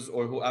members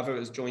or whoever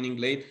is joining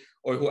late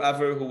or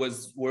whoever who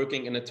was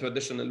working in a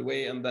traditional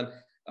way. And then,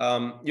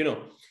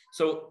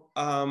 so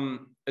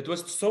it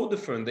was so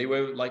different. They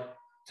were like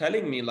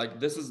telling me like,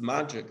 this is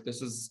magic.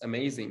 This is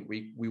amazing.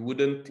 We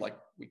wouldn't like,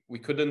 we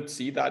couldn't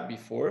see that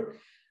before.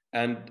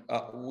 And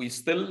we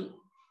still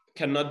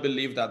cannot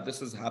believe that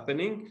this is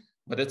happening,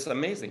 but it's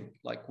amazing.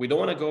 Like, we don't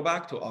want to go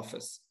back to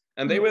office.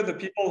 And they were the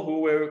people who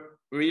were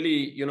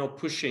really,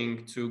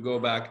 pushing to go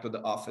back to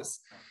the office.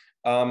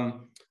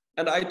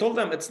 And I told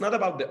them, it's not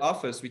about the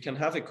office. We can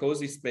have a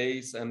cozy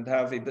space and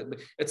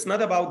it's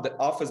not about the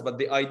office, but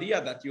the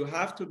idea that you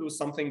have to do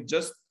something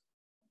just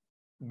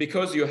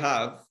because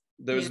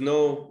there's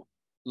no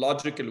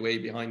logical way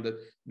behind it,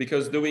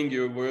 because doing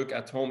your work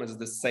at home is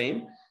the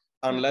same.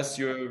 Unless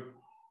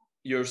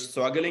you're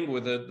struggling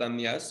with it, then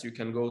yes, you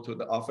can go to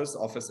the office.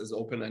 Office is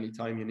open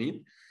anytime you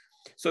need.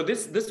 So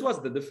this was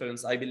the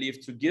difference, I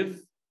believe, to give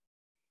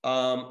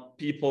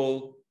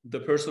people the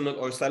personal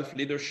or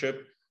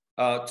self-leadership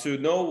to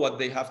know what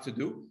they have to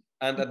do,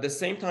 and at the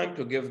same time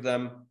to give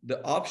them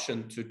the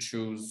option to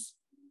choose.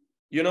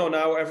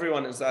 Now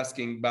everyone is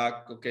asking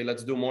back, okay,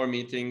 let's do more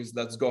meetings,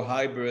 let's go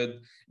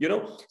hybrid,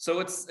 so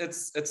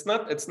it's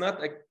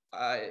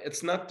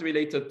not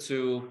related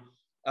to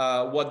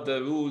what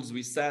the rules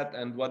we set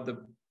and what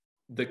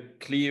the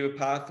clear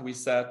path we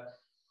set.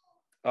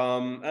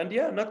 And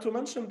yeah, not to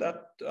mention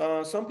that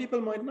some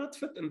people might not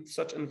fit in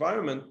such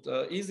environment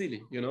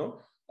easily.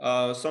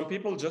 Some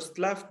people just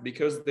left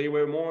because they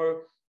were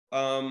more,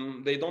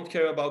 they don't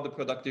care about the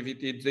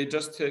productivity. They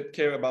just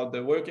care about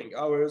the working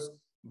hours,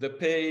 the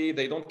pay.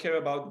 They don't care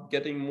about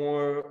getting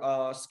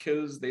more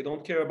skills. They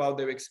don't care about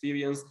their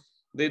experience.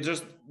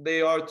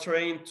 They are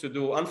trained to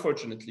do,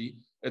 unfortunately,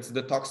 it's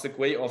the toxic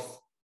way of,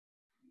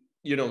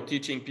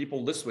 teaching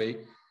people this way.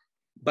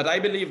 But I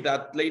believe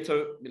that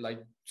later,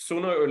 like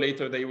sooner or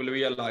later, they will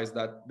realize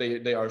that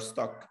they are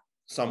stuck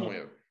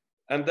somewhere.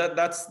 And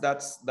that's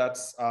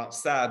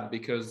sad,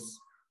 because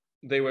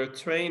they were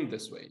trained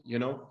this way,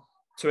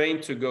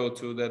 trained to go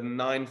to the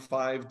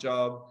 9-5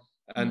 job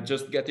and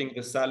just getting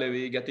the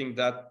salary, getting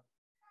that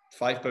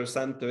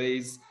 5%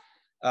 raise.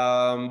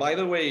 By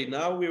the way,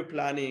 now we're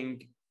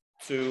planning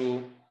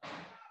to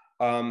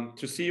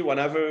see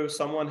whenever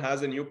someone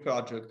has a new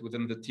project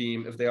within the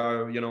team, if they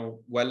are,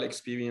 well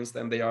experienced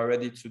and they are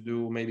ready to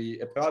do maybe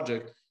a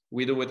project,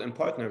 we do it in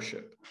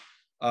partnership.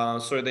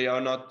 So they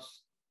are not,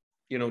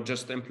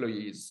 just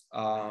employees.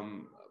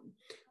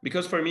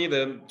 Because for me,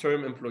 the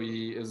term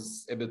employee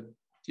is a bit,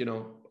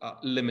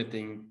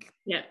 limiting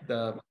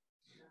the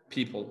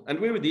people. And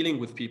we were dealing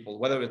with people,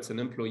 whether it's an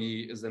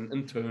employee, is an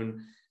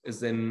intern,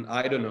 is an,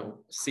 I don't know,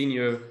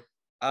 senior.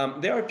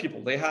 There are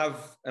people, they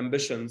have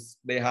ambitions,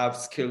 they have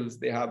skills,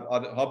 they have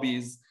other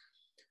hobbies.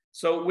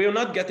 So we're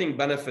not getting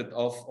benefit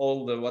of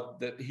all what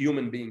the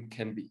human being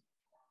can be.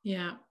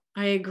 Yeah,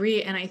 I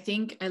agree. And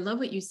I love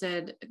what you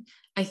said.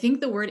 I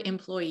think the word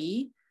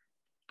employee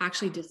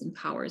actually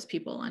disempowers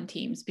people on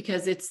teams,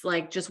 because it's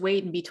like, just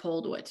wait and be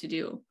told what to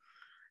do.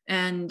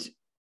 And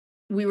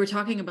we were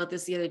talking about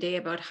this the other day,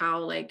 about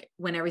how, like,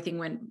 when everything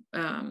went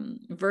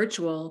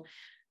virtual,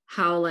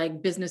 how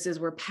like businesses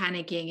were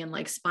panicking and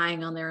like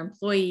spying on their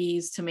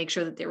employees to make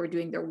sure that they were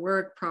doing their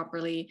work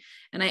properly.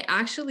 And I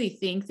actually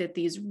think that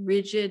these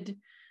rigid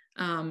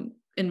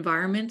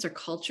environments or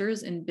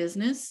cultures in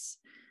business,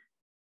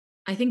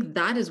 I think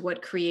that is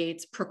what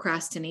creates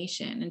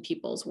procrastination in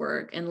people's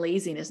work, and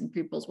laziness in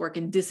people's work,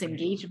 and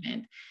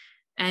disengagement.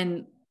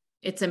 And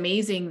it's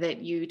amazing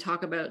that you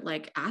talk about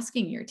like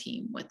asking your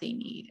team what they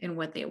need and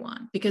what they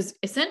want, because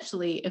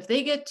essentially if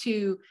they get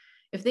to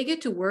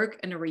work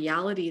in a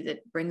reality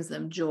that brings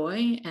them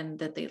joy and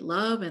that they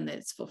love and that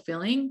it's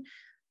fulfilling,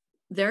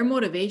 their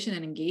motivation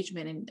and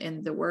engagement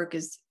in the work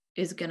is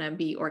going to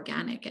be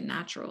organic and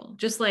natural.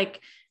 Just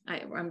like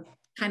I'm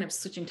kind of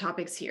switching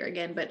topics here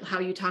again, but how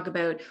you talk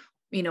about,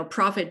 you know,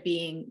 profit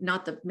being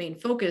not the main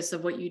focus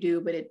of what you do,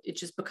 but it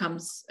just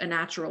becomes a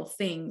natural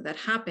thing that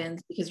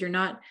happens because you're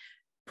not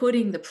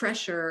putting the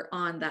pressure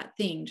on that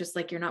thing, just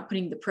like you're not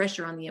putting the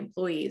pressure on the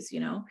employees,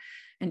 you know,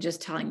 and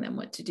just telling them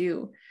what to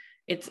do.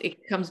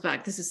 It comes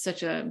back. This is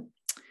such a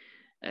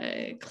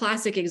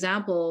classic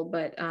example,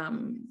 but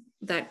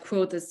that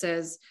quote that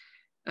says,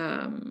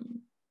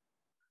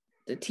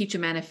 teach a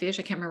man a fish.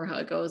 I can't remember how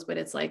it goes, but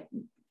it's like,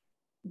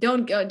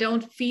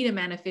 don't feed a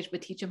man a fish,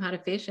 but teach him how to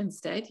fish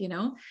instead, you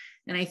know?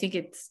 And I think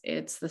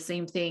it's the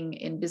same thing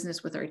in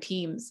business with our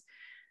teams.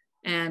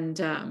 And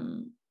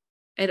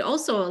it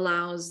also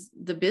allows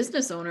the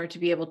business owner to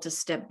be able to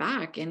step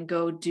back and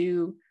go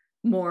do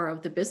more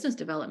of the business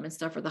development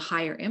stuff or the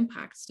higher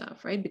impact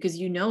stuff, right? Because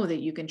you know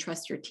that you can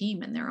trust your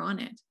team and they're on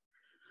it.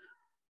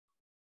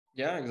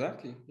 Yeah,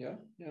 exactly. Yeah.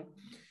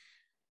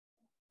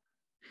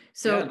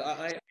 So yeah,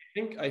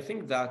 and I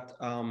think that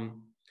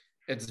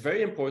it's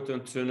very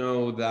important to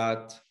know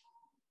that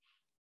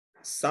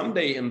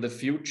someday in the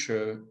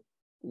future,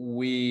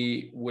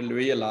 we will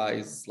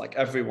realize, like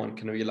everyone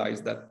can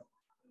realize, that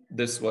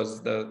this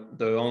was the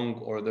wrong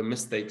or the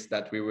mistakes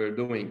that we were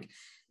doing.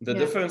 The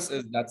difference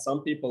is that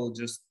some people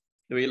just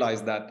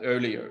realize that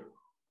earlier.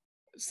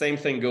 Same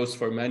thing goes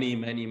for many,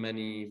 many,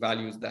 many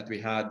values that we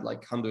had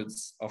like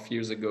hundreds of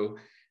years ago.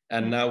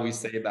 And now we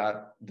say that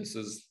this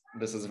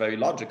is very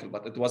logical,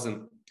 but it wasn't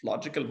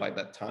logical by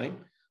that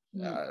time.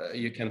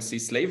 You can see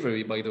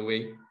slavery, by the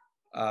way.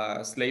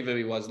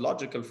 Slavery was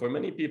logical for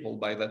many people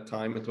by that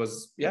time. It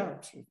was, yeah,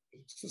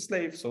 it's a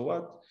slave, so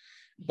what?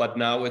 But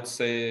now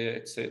it's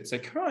a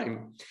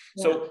crime.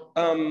 Yeah. So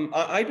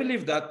I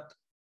believe that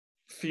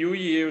few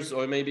years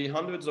or maybe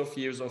hundreds of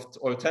years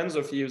or tens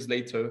of years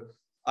later,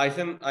 I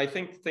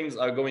think things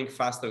are going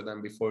faster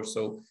than before.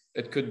 So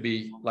it could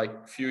be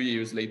like few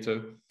years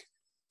later,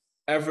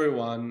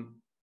 everyone,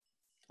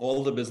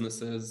 all the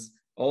businesses,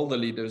 all the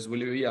leaders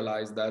will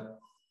realize that,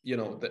 you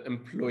know, the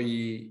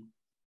employee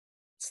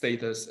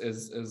status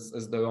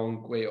is the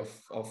wrong way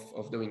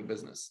of doing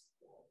business.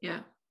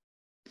 Yeah.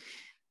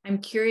 I'm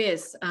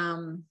curious,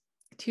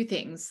 two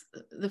things.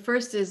 The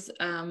first is,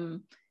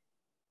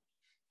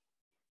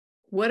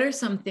 what are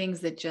some things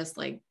that just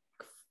like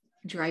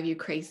drive you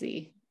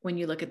crazy when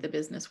you look at the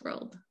business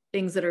world?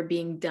 Things that are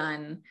being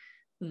done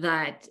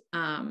that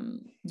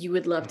you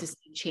would love to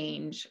see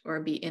change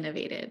or be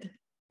innovated?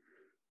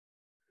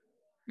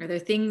 Are there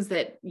things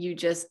that you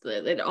just,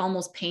 that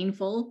almost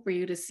painful for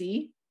you to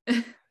see?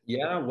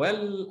 Yeah,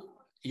 well,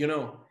 you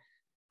know,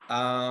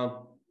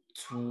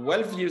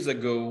 12 years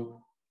ago,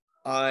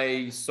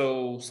 I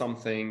saw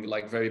something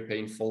like very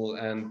painful.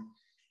 And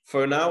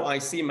for now, I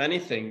see many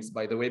things,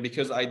 by the way,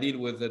 because I deal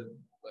with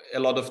a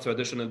lot of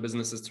traditional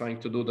businesses trying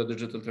to do the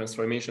digital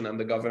transformation and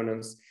the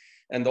governance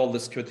and all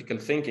this critical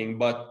thinking.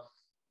 But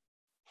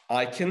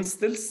I can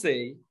still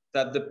say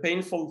that the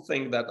painful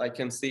thing that I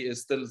can see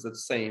is still the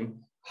same,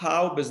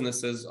 how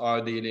businesses are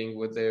dealing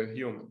with their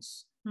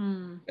humans.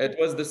 It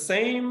was the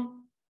same,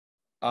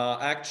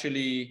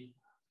 actually,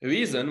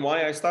 reason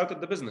why I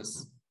started the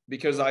business,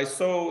 because I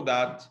saw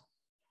that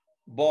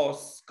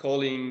boss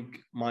calling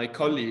my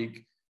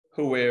colleague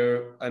who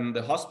were in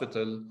the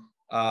hospital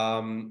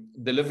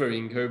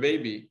delivering her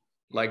baby.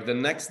 Like the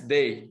next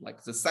day,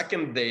 like the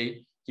second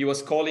day, he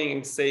was calling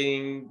and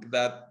saying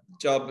that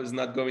job is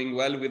not going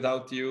well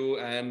without you,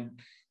 and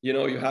you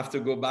know, you have to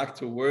go back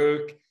to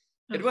work.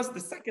 It was the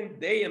second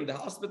day in the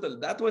hospital.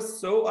 That was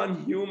so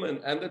unhuman,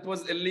 and it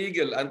was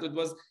illegal,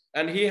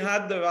 and he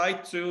had the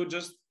right to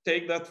just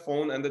take that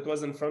phone, and it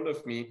was in front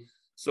of me.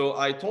 So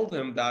I told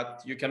him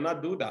that you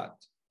cannot do that.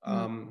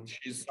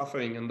 She's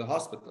suffering in the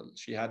hospital.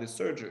 She had a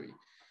surgery.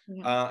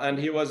 And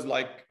he was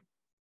like,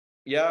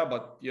 yeah,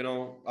 but you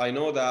know, I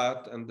know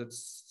that, and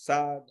it's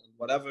sad and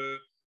whatever,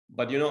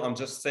 but you know, I'm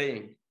just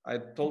saying. I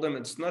told him,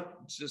 it's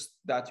not just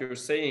that you're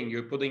saying,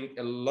 you're putting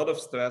a lot of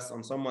stress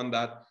on someone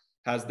that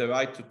has the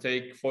right to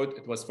take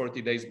it was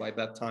 40 days by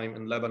that time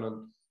in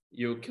Lebanon.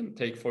 You can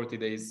take 40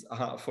 days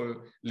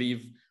for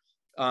leave.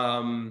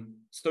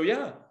 So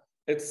yeah,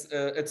 it's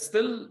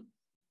still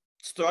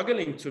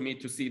struggling to me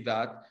to see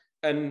that.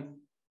 And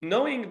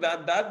knowing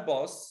that that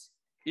boss,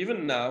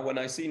 even now, when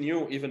I see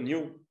new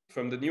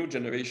from the new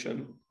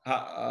generation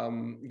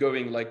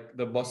going like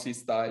the bossy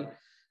style,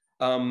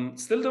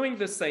 still doing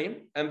the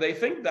same. And they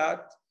think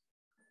that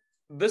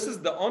this is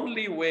the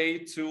only way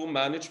to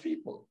manage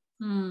people.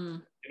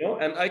 You know,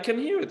 and I can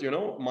hear it, you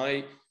know,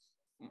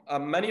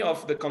 many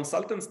of the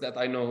consultants that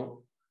I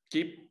know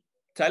keep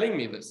telling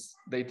me this.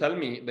 They tell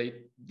me,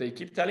 they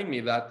keep telling me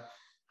that,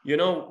 you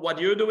know, what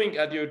you're doing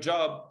at your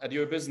job, at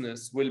your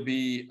business will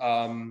be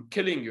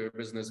killing your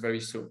business very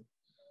soon.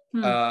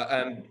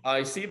 And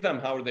I see them,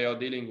 how they are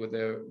dealing with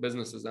their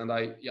businesses. And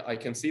I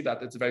can see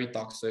that it's very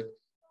toxic,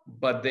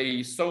 but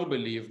they so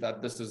believe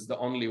that this is the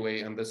only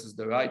way and this is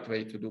the right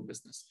way to do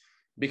business.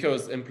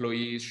 Because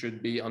employees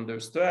should be under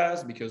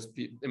stress, because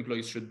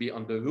employees should be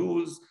under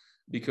rules,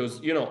 because,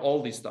 you know,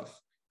 all this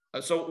stuff.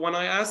 So when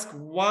I ask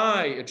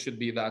why it should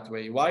be that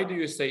way, why do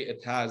you say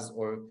it has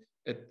or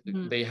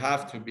they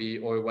have to be,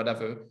 or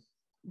whatever,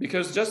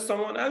 because just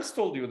someone else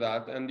told you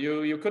that, and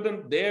you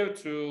couldn't dare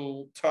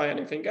to try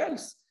anything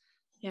else.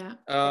 Yeah.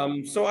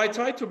 So I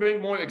tried to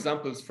bring more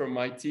examples from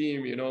my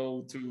team,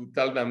 to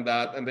tell them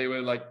that, and they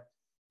were like,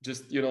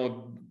 just, they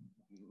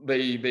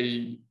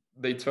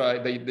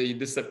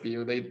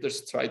disappear. They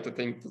just try to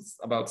think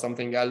about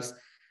something else,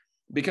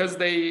 because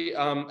they,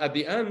 at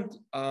the end,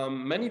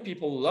 many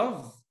people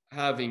love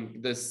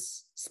having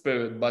this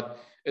spirit, but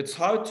it's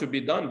hard to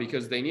be done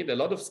because they need a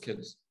lot of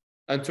skills.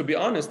 And to be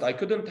honest, I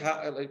couldn't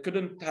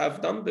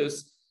have done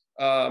this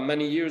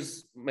many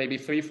years, maybe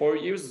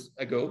 3-4 years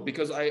ago,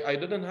 because I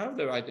didn't have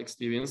the right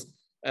experience,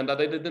 and that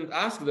I didn't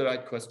ask the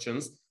right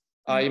questions.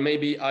 I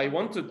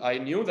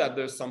knew that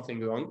there's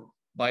something wrong,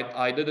 but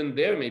I didn't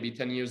dare maybe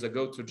 10 years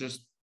ago to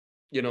just,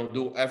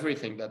 do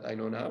everything that I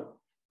know now.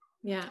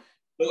 Yeah.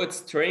 So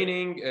it's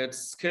training, it's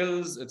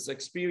skills, it's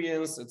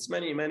experience, it's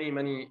many, many,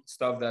 many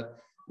stuff that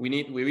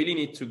we really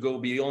need to go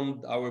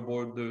beyond our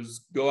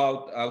borders,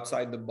 go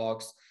outside the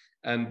box,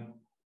 and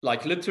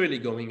like literally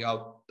going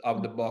out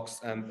the box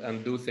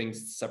and do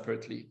things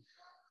separately.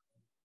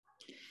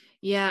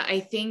 Yeah, I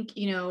think,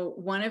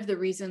 one of the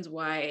reasons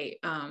why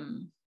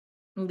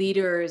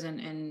leaders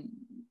and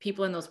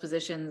people in those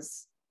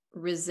positions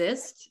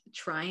resist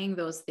trying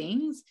those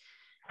things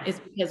is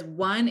because,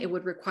 one, it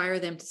would require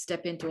them to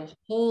step into a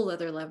whole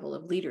other level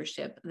of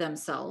leadership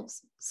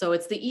themselves. So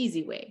it's the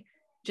easy way.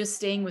 Just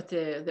staying with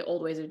the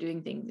old ways of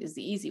doing things is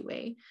the easy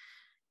way.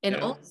 And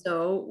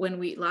also,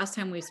 when last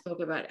time we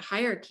spoke about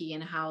hierarchy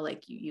and how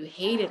like you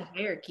hated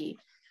hierarchy,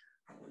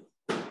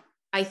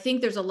 I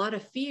think there's a lot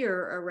of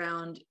fear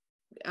around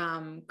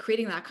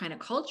creating that kind of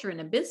culture in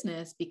a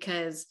business,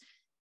 because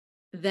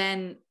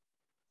then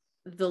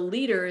the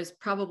leaders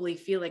probably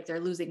feel like they're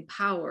losing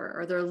power,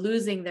 or they're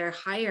losing their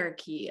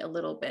hierarchy a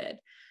little bit.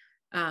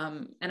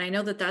 And I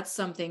know that that's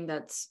something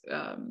that's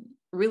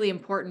really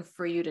important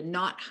for you to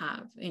not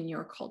have in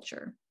your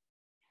culture.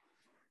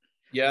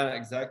 Yeah,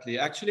 exactly.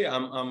 Actually,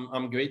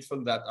 I'm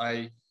grateful that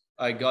I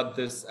got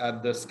this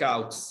at the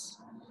Scouts.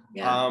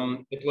 Yeah.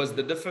 It was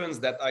the difference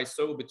that I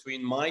saw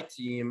between my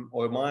team,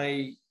 or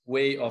my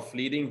way of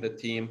leading the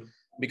team,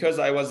 because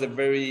I was a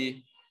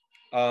very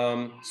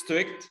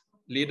strict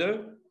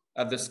leader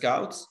at the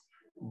Scouts,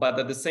 but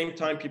at the same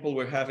time, people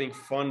were having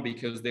fun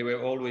because they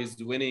were always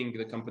winning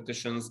the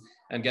competitions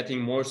and getting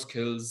more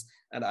skills.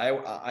 And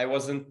I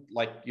wasn't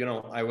like,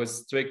 I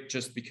was strict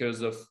just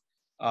because of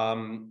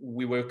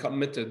we were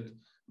committed.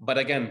 But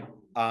again,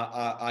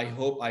 I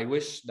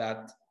wish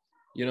that,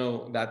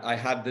 that I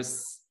had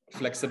this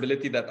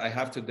flexibility that I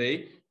have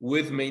today,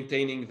 with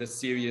maintaining the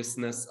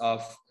seriousness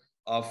of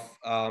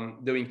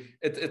doing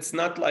it. It's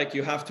not like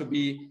you have to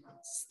be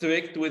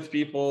strict with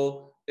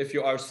people. If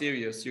you are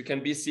serious, you can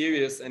be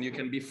serious, and you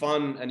can be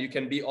fun, and you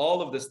can be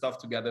all of this stuff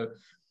together.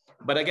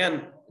 But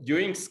again,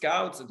 during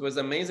Scouts, it was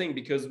amazing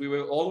because we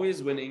were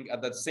always winning,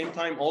 at the same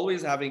time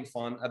always having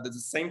fun, at the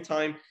same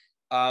time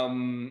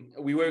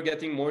we were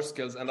getting more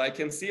skills. And I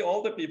can see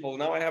all the people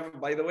now. I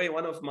have, by the way,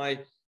 one of my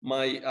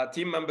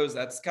team members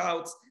at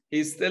Scouts,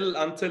 he's still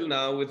until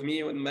now with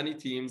me in many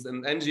teams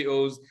and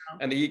NGOs,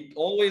 and he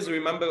always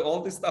remember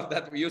all the stuff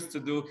that we used to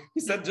do.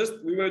 He said, just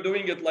we were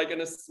doing it like in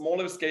a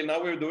smaller scale,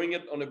 now we're doing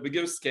it on a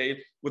bigger scale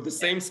with the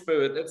same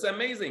spirit. It's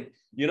amazing,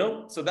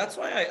 so that's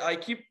why I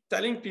keep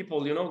telling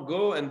people,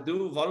 go and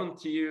do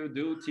volunteer,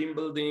 do team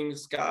building,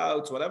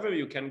 Scouts, whatever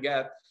you can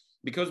get,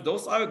 because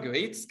those are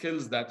great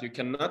skills that you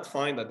cannot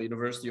find at the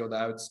university or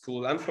at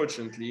school.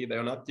 Unfortunately,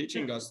 they're not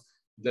teaching us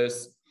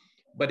this.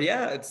 But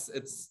yeah, it's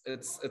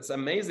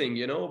amazing,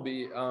 it's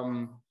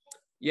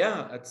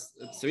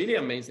really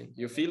amazing.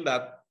 You feel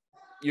that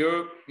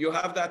you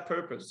have that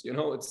purpose,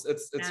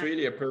 it's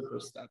really a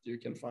purpose that you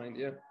can find.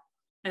 Yeah.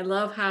 I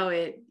love how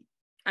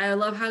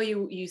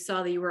you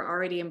saw that you were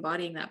already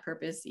embodying that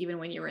purpose even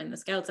when you were in the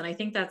Scouts. And I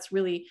think that's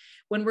really,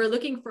 when we're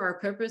looking for our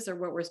purpose or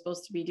what we're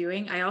supposed to be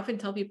doing, I often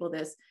tell people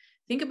this: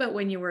 think about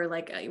when you were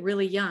like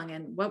really young,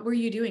 and what were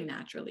you doing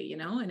naturally,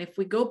 and if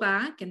we go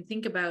back and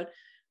think about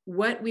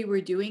what we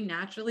were doing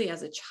naturally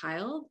as a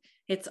child,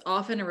 it's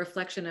often a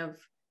reflection of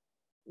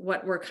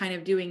what we're kind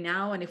of doing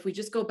now. And if we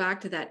just go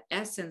back to that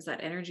essence,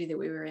 that energy that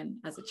we were in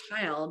as a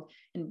child,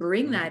 and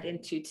bring that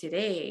into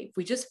today, if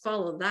we just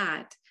follow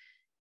that,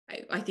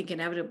 I think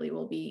inevitably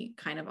we'll be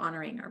kind of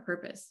honoring our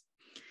purpose.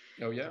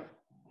 Oh yeah.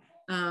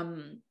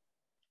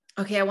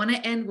 Okay, I want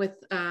to end with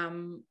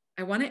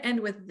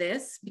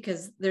this,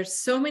 because there's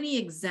so many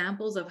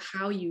examples of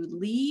how you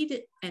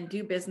lead and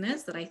do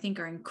business that I think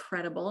are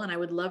incredible. And I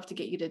would love to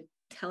get you to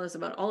tell us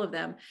about all of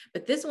them.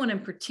 But this one in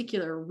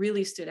particular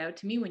really stood out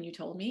to me when you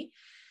told me,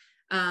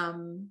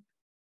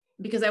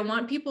 because I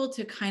want people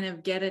to kind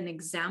of get an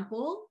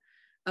example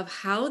of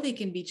how they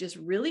can be just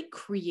really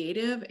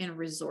creative and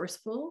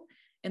resourceful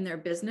in their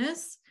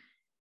business,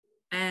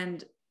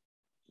 and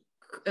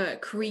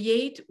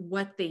create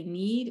what they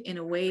need in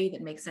a way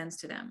that makes sense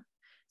to them.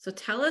 So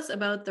tell us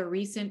about the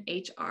recent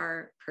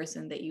HR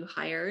person that you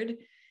hired,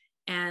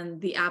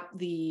 and the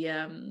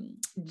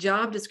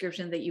job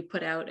description that you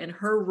put out, and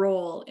her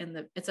role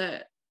in it's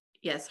a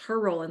yes, her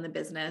role in the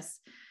business.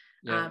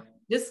 Yeah.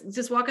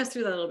 Just walk us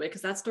through that a little bit,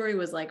 because that story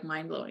was like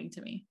mind-blowing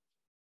to me.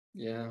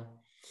 Yeah.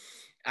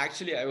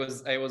 Actually, I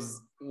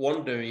was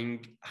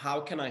wondering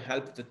how can I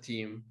help the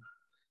team?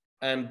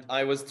 And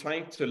I was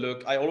trying to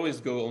look, I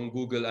always go on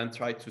Google and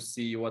try to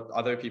see what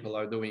other people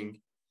are doing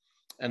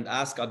and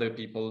ask other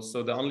people.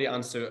 So the only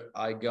answer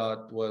I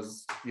got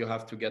was you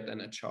have to get an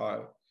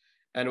HR.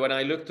 And when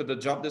I looked at the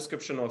job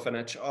description of an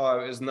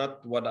HR is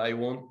not what I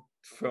want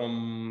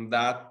from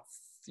that,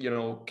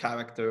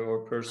 character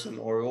or person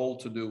or role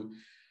to do.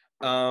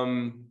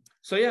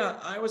 So yeah,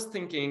 I was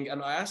thinking,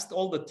 and I asked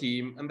all the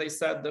team, and they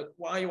said that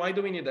why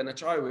do we need an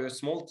HR? We're a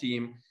small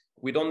team.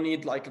 We don't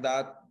need like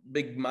that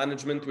big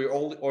management. We're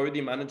all already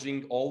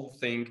managing all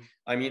thing.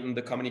 I mean, in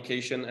the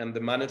communication and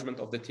the management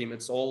of the team,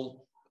 it's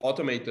all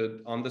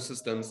automated on the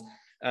systems,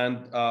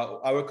 and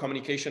our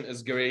communication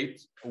is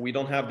great. We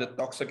don't have the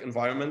toxic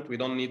environment. We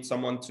don't need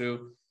someone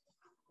to,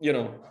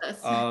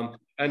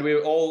 and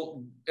we're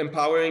all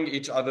empowering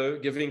each other,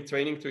 giving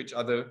training to each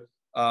other.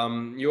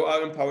 You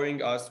are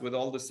empowering us with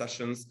all the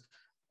sessions.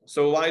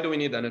 So why do we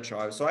need an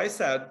HR? So I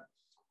said,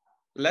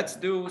 let's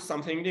do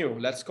something new.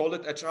 Let's call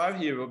it HR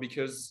Hero,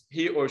 because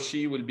he or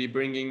she will be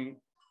bringing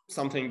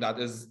something that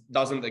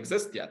doesn't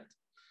exist yet.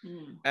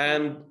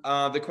 And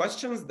the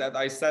questions that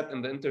I said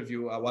in the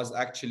interview was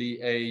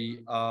actually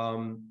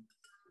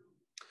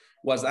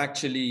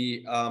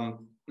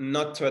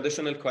not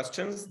traditional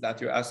questions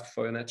that you ask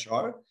for an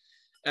HR.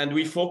 And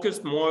we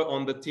focused more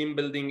on the team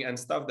building and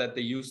stuff that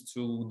they used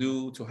to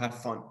do to have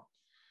fun.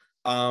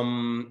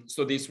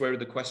 So these were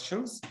the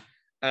questions,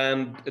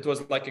 and it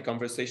was like a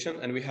conversation.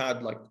 And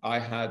I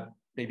had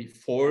maybe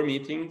 4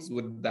 meetings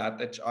with that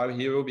HR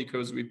hero,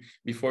 because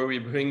before we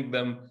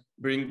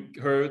bring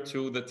her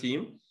to the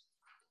team,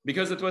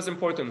 because it was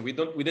important. We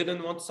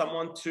didn't want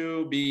someone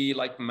to be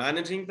like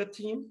managing the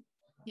team.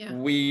 Yeah.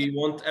 We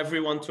want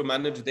everyone to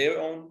manage their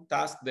own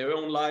task, their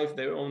own life,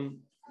 their own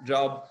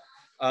job.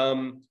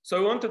 So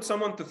we wanted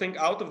someone to think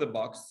out of the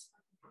box.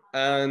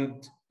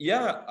 And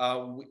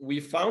we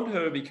found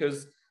her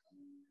because,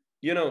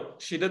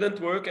 she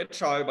didn't work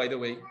HR, by the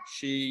way.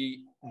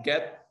 She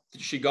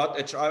got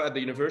HR at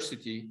the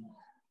university.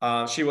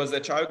 She was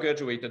HR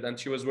graduated, and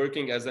she was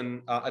working as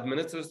an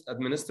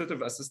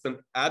administrative assistant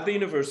at the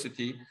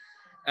university.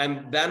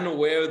 And then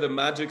where the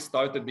magic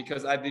started,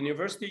 because at the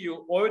university,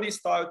 you already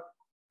start,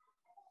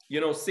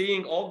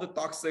 seeing all the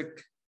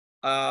toxic,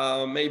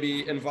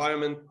 maybe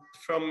environment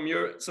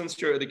since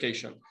your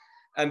education.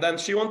 And then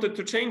she wanted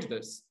to change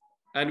this.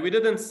 And we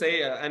didn't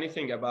say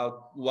anything about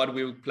what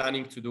we were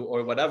planning to do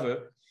or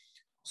whatever.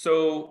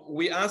 So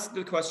we asked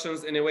the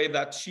questions in a way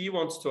that she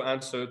wants to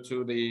answer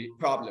to the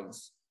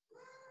problems.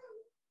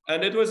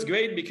 And it was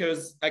great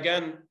because,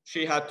 again,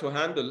 she had to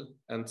handle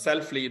and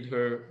self-lead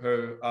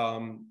her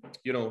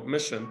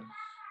mission.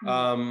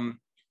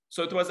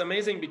 So it was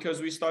amazing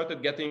because we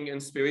started getting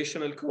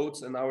inspirational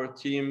quotes in our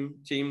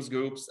teams,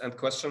 groups, and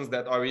questions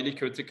that are really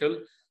critical.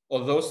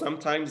 Although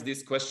sometimes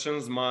these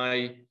questions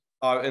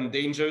are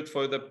endangered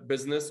for the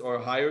business or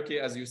hierarchy,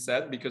 as you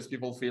said, because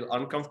people feel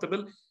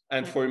uncomfortable.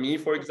 And for me,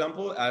 for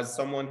example, as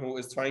someone who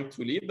is trying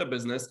to lead the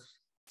business,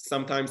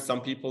 sometimes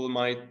some people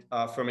might,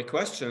 from a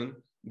question,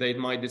 they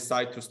might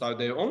decide to start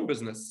their own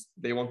business.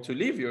 They want to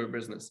leave your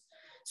business.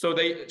 So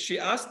she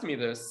asked me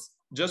this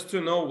just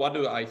to know what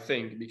do I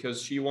think,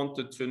 because she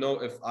wanted to know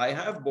if I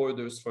have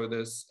borders for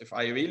this, if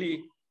I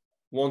really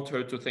want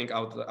her to think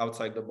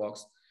outside the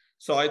box.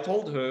 So I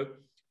told her,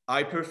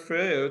 I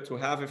prefer to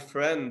have a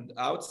friend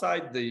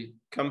outside the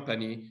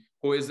company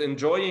who is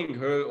enjoying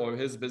her or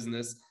his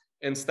business,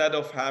 instead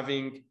of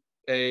having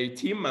a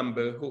team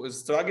member who is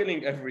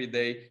struggling every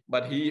day,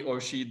 but he or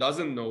she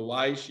doesn't know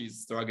why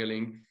she's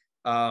struggling,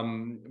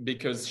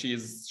 because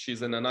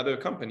she's in another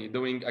company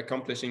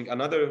accomplishing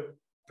another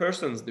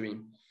person's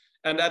dream.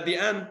 And at the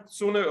end,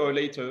 sooner or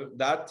later,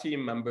 that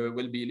team member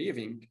will be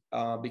leaving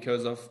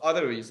because of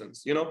other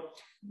reasons.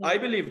 I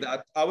believe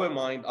that our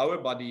mind, our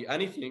body,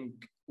 anything,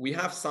 we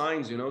have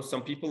signs.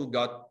 Some people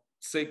got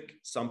sick,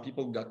 some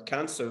people got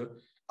cancer.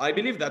 I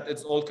believe that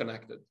it's all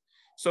connected.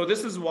 So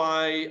this is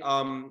why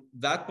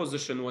that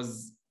position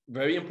was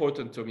very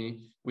important to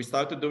me. We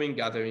started doing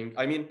gathering.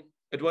 I mean,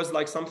 it was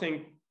like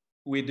something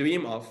we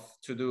dream of,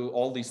 to do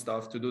all these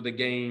stuff, to do the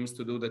games,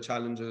 to do the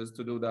challenges,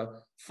 to do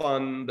the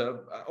fun,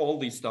 all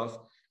these stuff.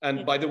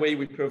 And by the way,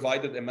 we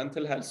provided a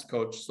mental health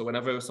coach. So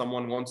whenever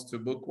someone wants to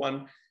book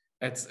one,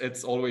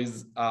 it's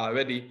always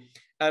ready.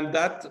 And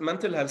that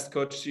mental health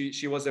coach,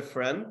 she was a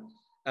friend.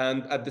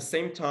 And at the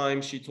same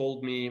time, she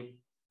told me,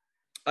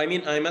 I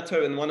met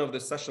her in one of the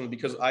sessions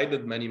because I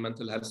did many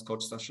mental health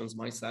coach sessions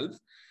myself.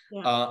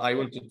 I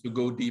wanted to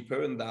go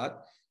deeper in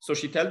that. So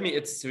she told me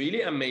it's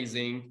really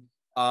amazing.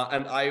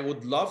 And I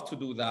would love to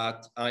do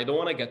that. I don't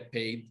want to get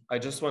paid. I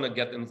just want to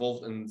get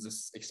involved in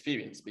this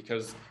experience,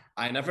 because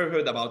I never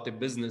heard about the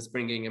business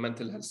bringing a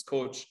mental health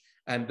coach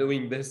and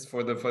doing this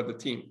for the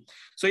team.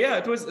 So yeah,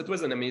 it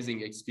was an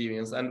amazing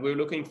experience, and we're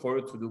looking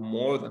forward to do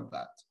more than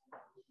that.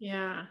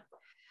 Yeah.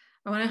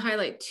 I want to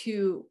highlight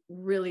 2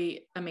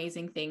 really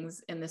amazing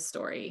things in this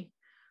story.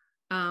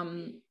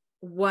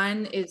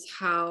 One is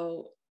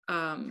how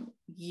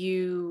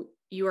you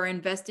are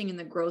investing in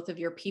the growth of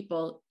your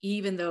people,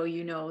 even though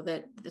you know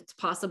that it's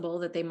possible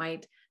that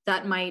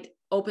that might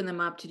open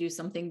them up to do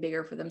something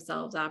bigger for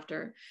themselves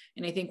after.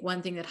 And I think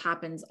one thing that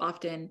happens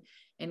often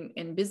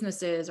in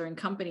businesses or in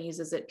companies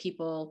is that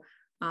people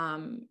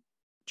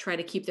try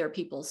to keep their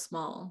people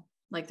small.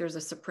 Like there's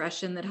a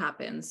suppression that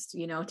happens,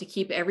 to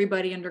keep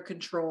everybody under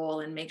control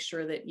and make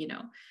sure that,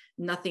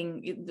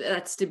 nothing,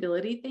 that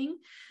stability thing.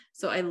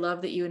 So I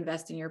love that you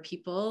invest in your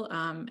people.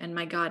 And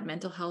my God,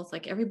 mental health,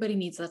 like everybody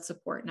needs that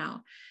support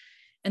now.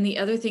 And the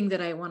other thing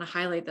that I want to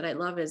highlight that I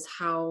love is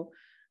how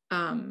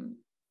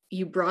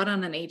you brought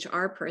on an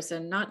HR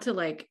person, not to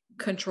like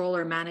control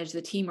or manage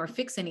the team or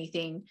fix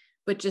anything,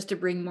 but just to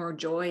bring more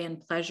joy and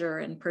pleasure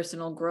and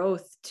personal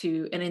growth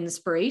to and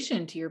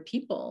inspiration to your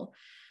people.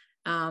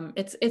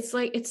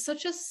 It's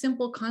such a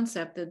simple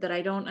concept that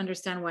I don't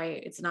understand why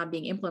it's not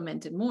being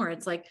implemented more.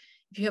 It's like,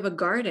 if you have a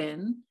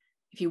garden,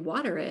 if you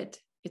water it,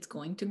 it's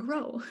going to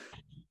grow,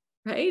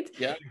 right?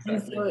 Yeah, exactly.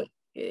 And so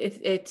if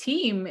a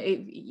team,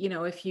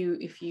 if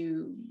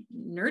you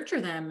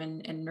nurture them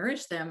and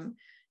nourish them,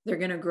 they're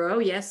going to grow.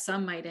 Yes,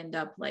 some might end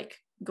up like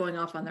going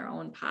off on their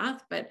own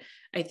path, but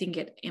I think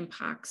it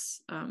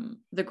impacts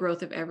the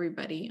growth of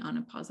everybody on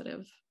a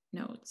positive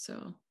note.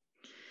 So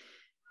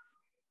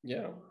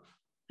yeah,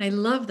 I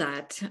love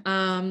that.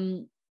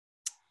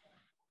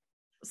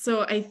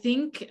 So I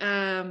think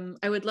I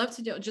would love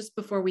to know, just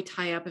before we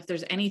tie up, if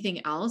there's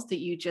anything else that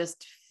you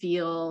just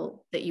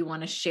feel that you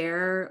want to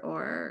share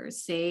or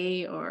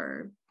say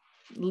or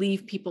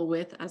leave people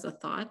with as a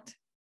thought.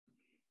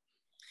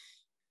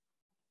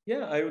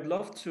 Yeah, I would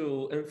love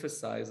to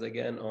emphasize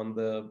again on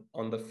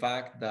the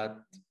fact that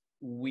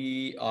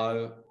we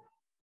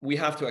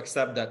have to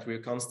accept that we're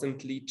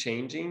constantly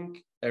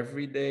changing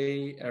every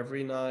day,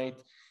 every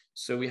night.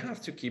 So we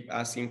have to keep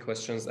asking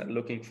questions and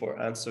looking for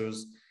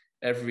answers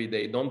every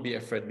day. Don't be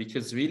afraid,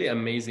 because really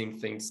amazing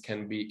things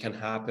can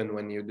happen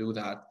when you do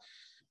that.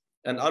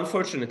 And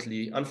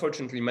unfortunately,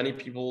 many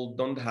people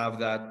don't have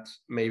that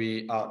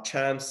maybe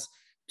chance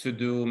to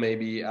do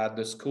maybe at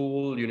the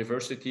school,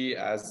 university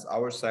as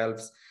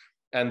ourselves.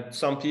 And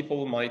some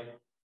people might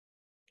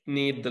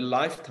need the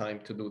lifetime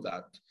to do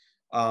that.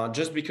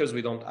 Just because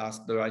we don't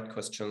ask the right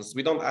questions.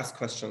 We don't ask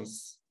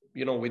questions,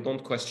 we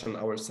don't question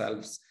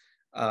ourselves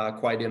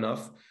quite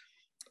enough.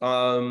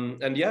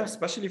 And yeah,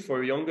 especially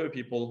for younger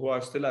people who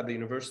are still at the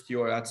university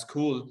or at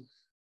school,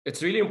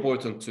 it's really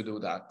important to do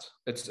that.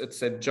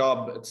 It's a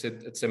job,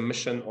 it's a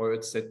mission, or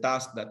it's a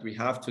task that we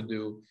have to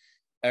do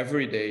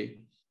every day,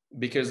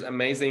 because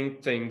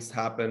amazing things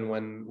happen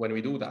when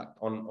we do that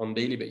on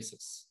daily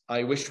basis.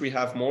 I wish we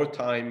have more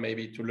time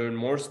maybe to learn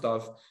more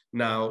stuff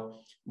now,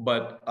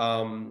 but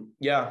I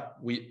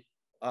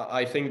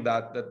think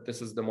that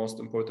this is the most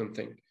important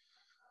thing.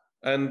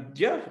 And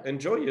yeah,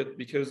 enjoy it,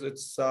 because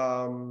it's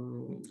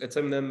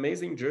an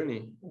amazing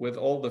journey with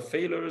all the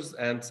failures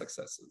and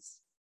successes.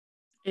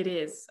 It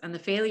is. And the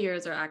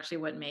failures are actually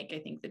what make, I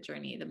think, the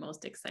journey the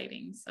most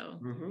exciting. So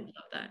I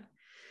love that.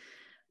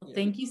 Well,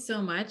 thank you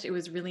so much. It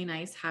was really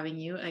nice having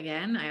you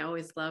again. I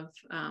always love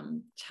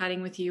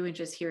chatting with you and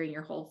just hearing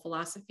your whole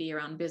philosophy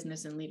around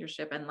business and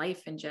leadership and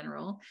life in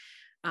general.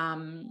 I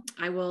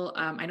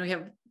know you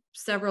have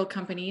several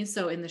companies,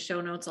 so in the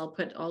show notes I'll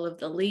put all of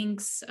the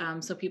links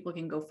so people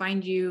can go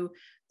find you if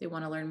they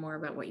want to learn more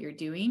about what you're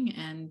doing.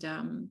 And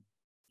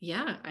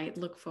I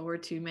look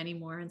forward to many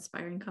more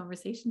inspiring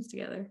conversations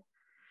together.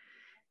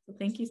 So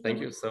thank you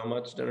so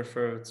much,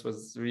 Jennifer. It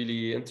was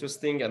really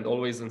interesting and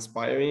always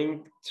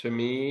inspiring to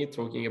me,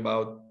 talking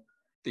about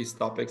these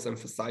topics,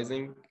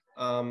 emphasizing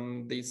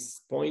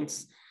these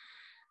points.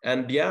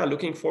 And yeah,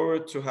 looking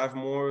forward to have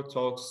more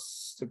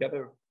talks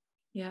together.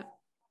 Yeah,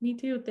 me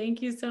too.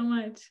 Thank you so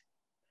much.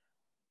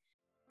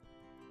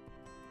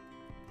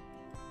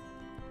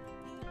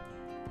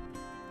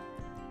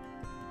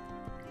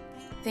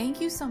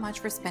 Thank you so much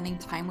for spending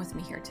time with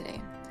me here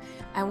today.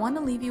 I want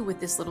to leave you with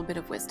this little bit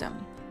of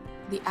wisdom.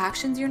 The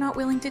actions you're not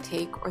willing to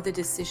take or the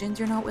decisions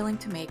you're not willing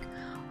to make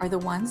are the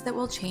ones that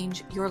will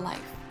change your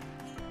life.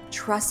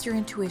 Trust your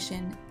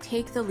intuition,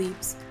 take the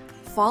leaps,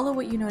 follow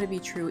what you know to be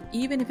true,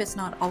 even if it's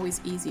not always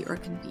easy or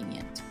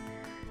convenient.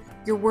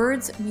 Your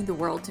words mean the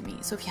world to me,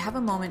 so if you have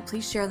a moment,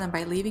 please share them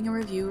by leaving a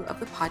review of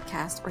the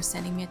podcast or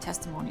sending me a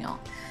testimonial.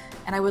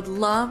 And I would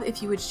love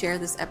if you would share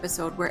this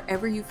episode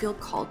wherever you feel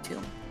called to.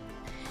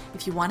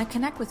 If you want to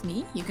connect with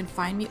me, you can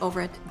find me over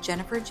at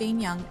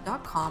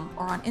jenniferjaneyoung.com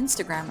or on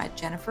Instagram at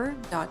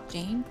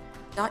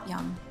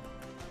jennifer.jane.young.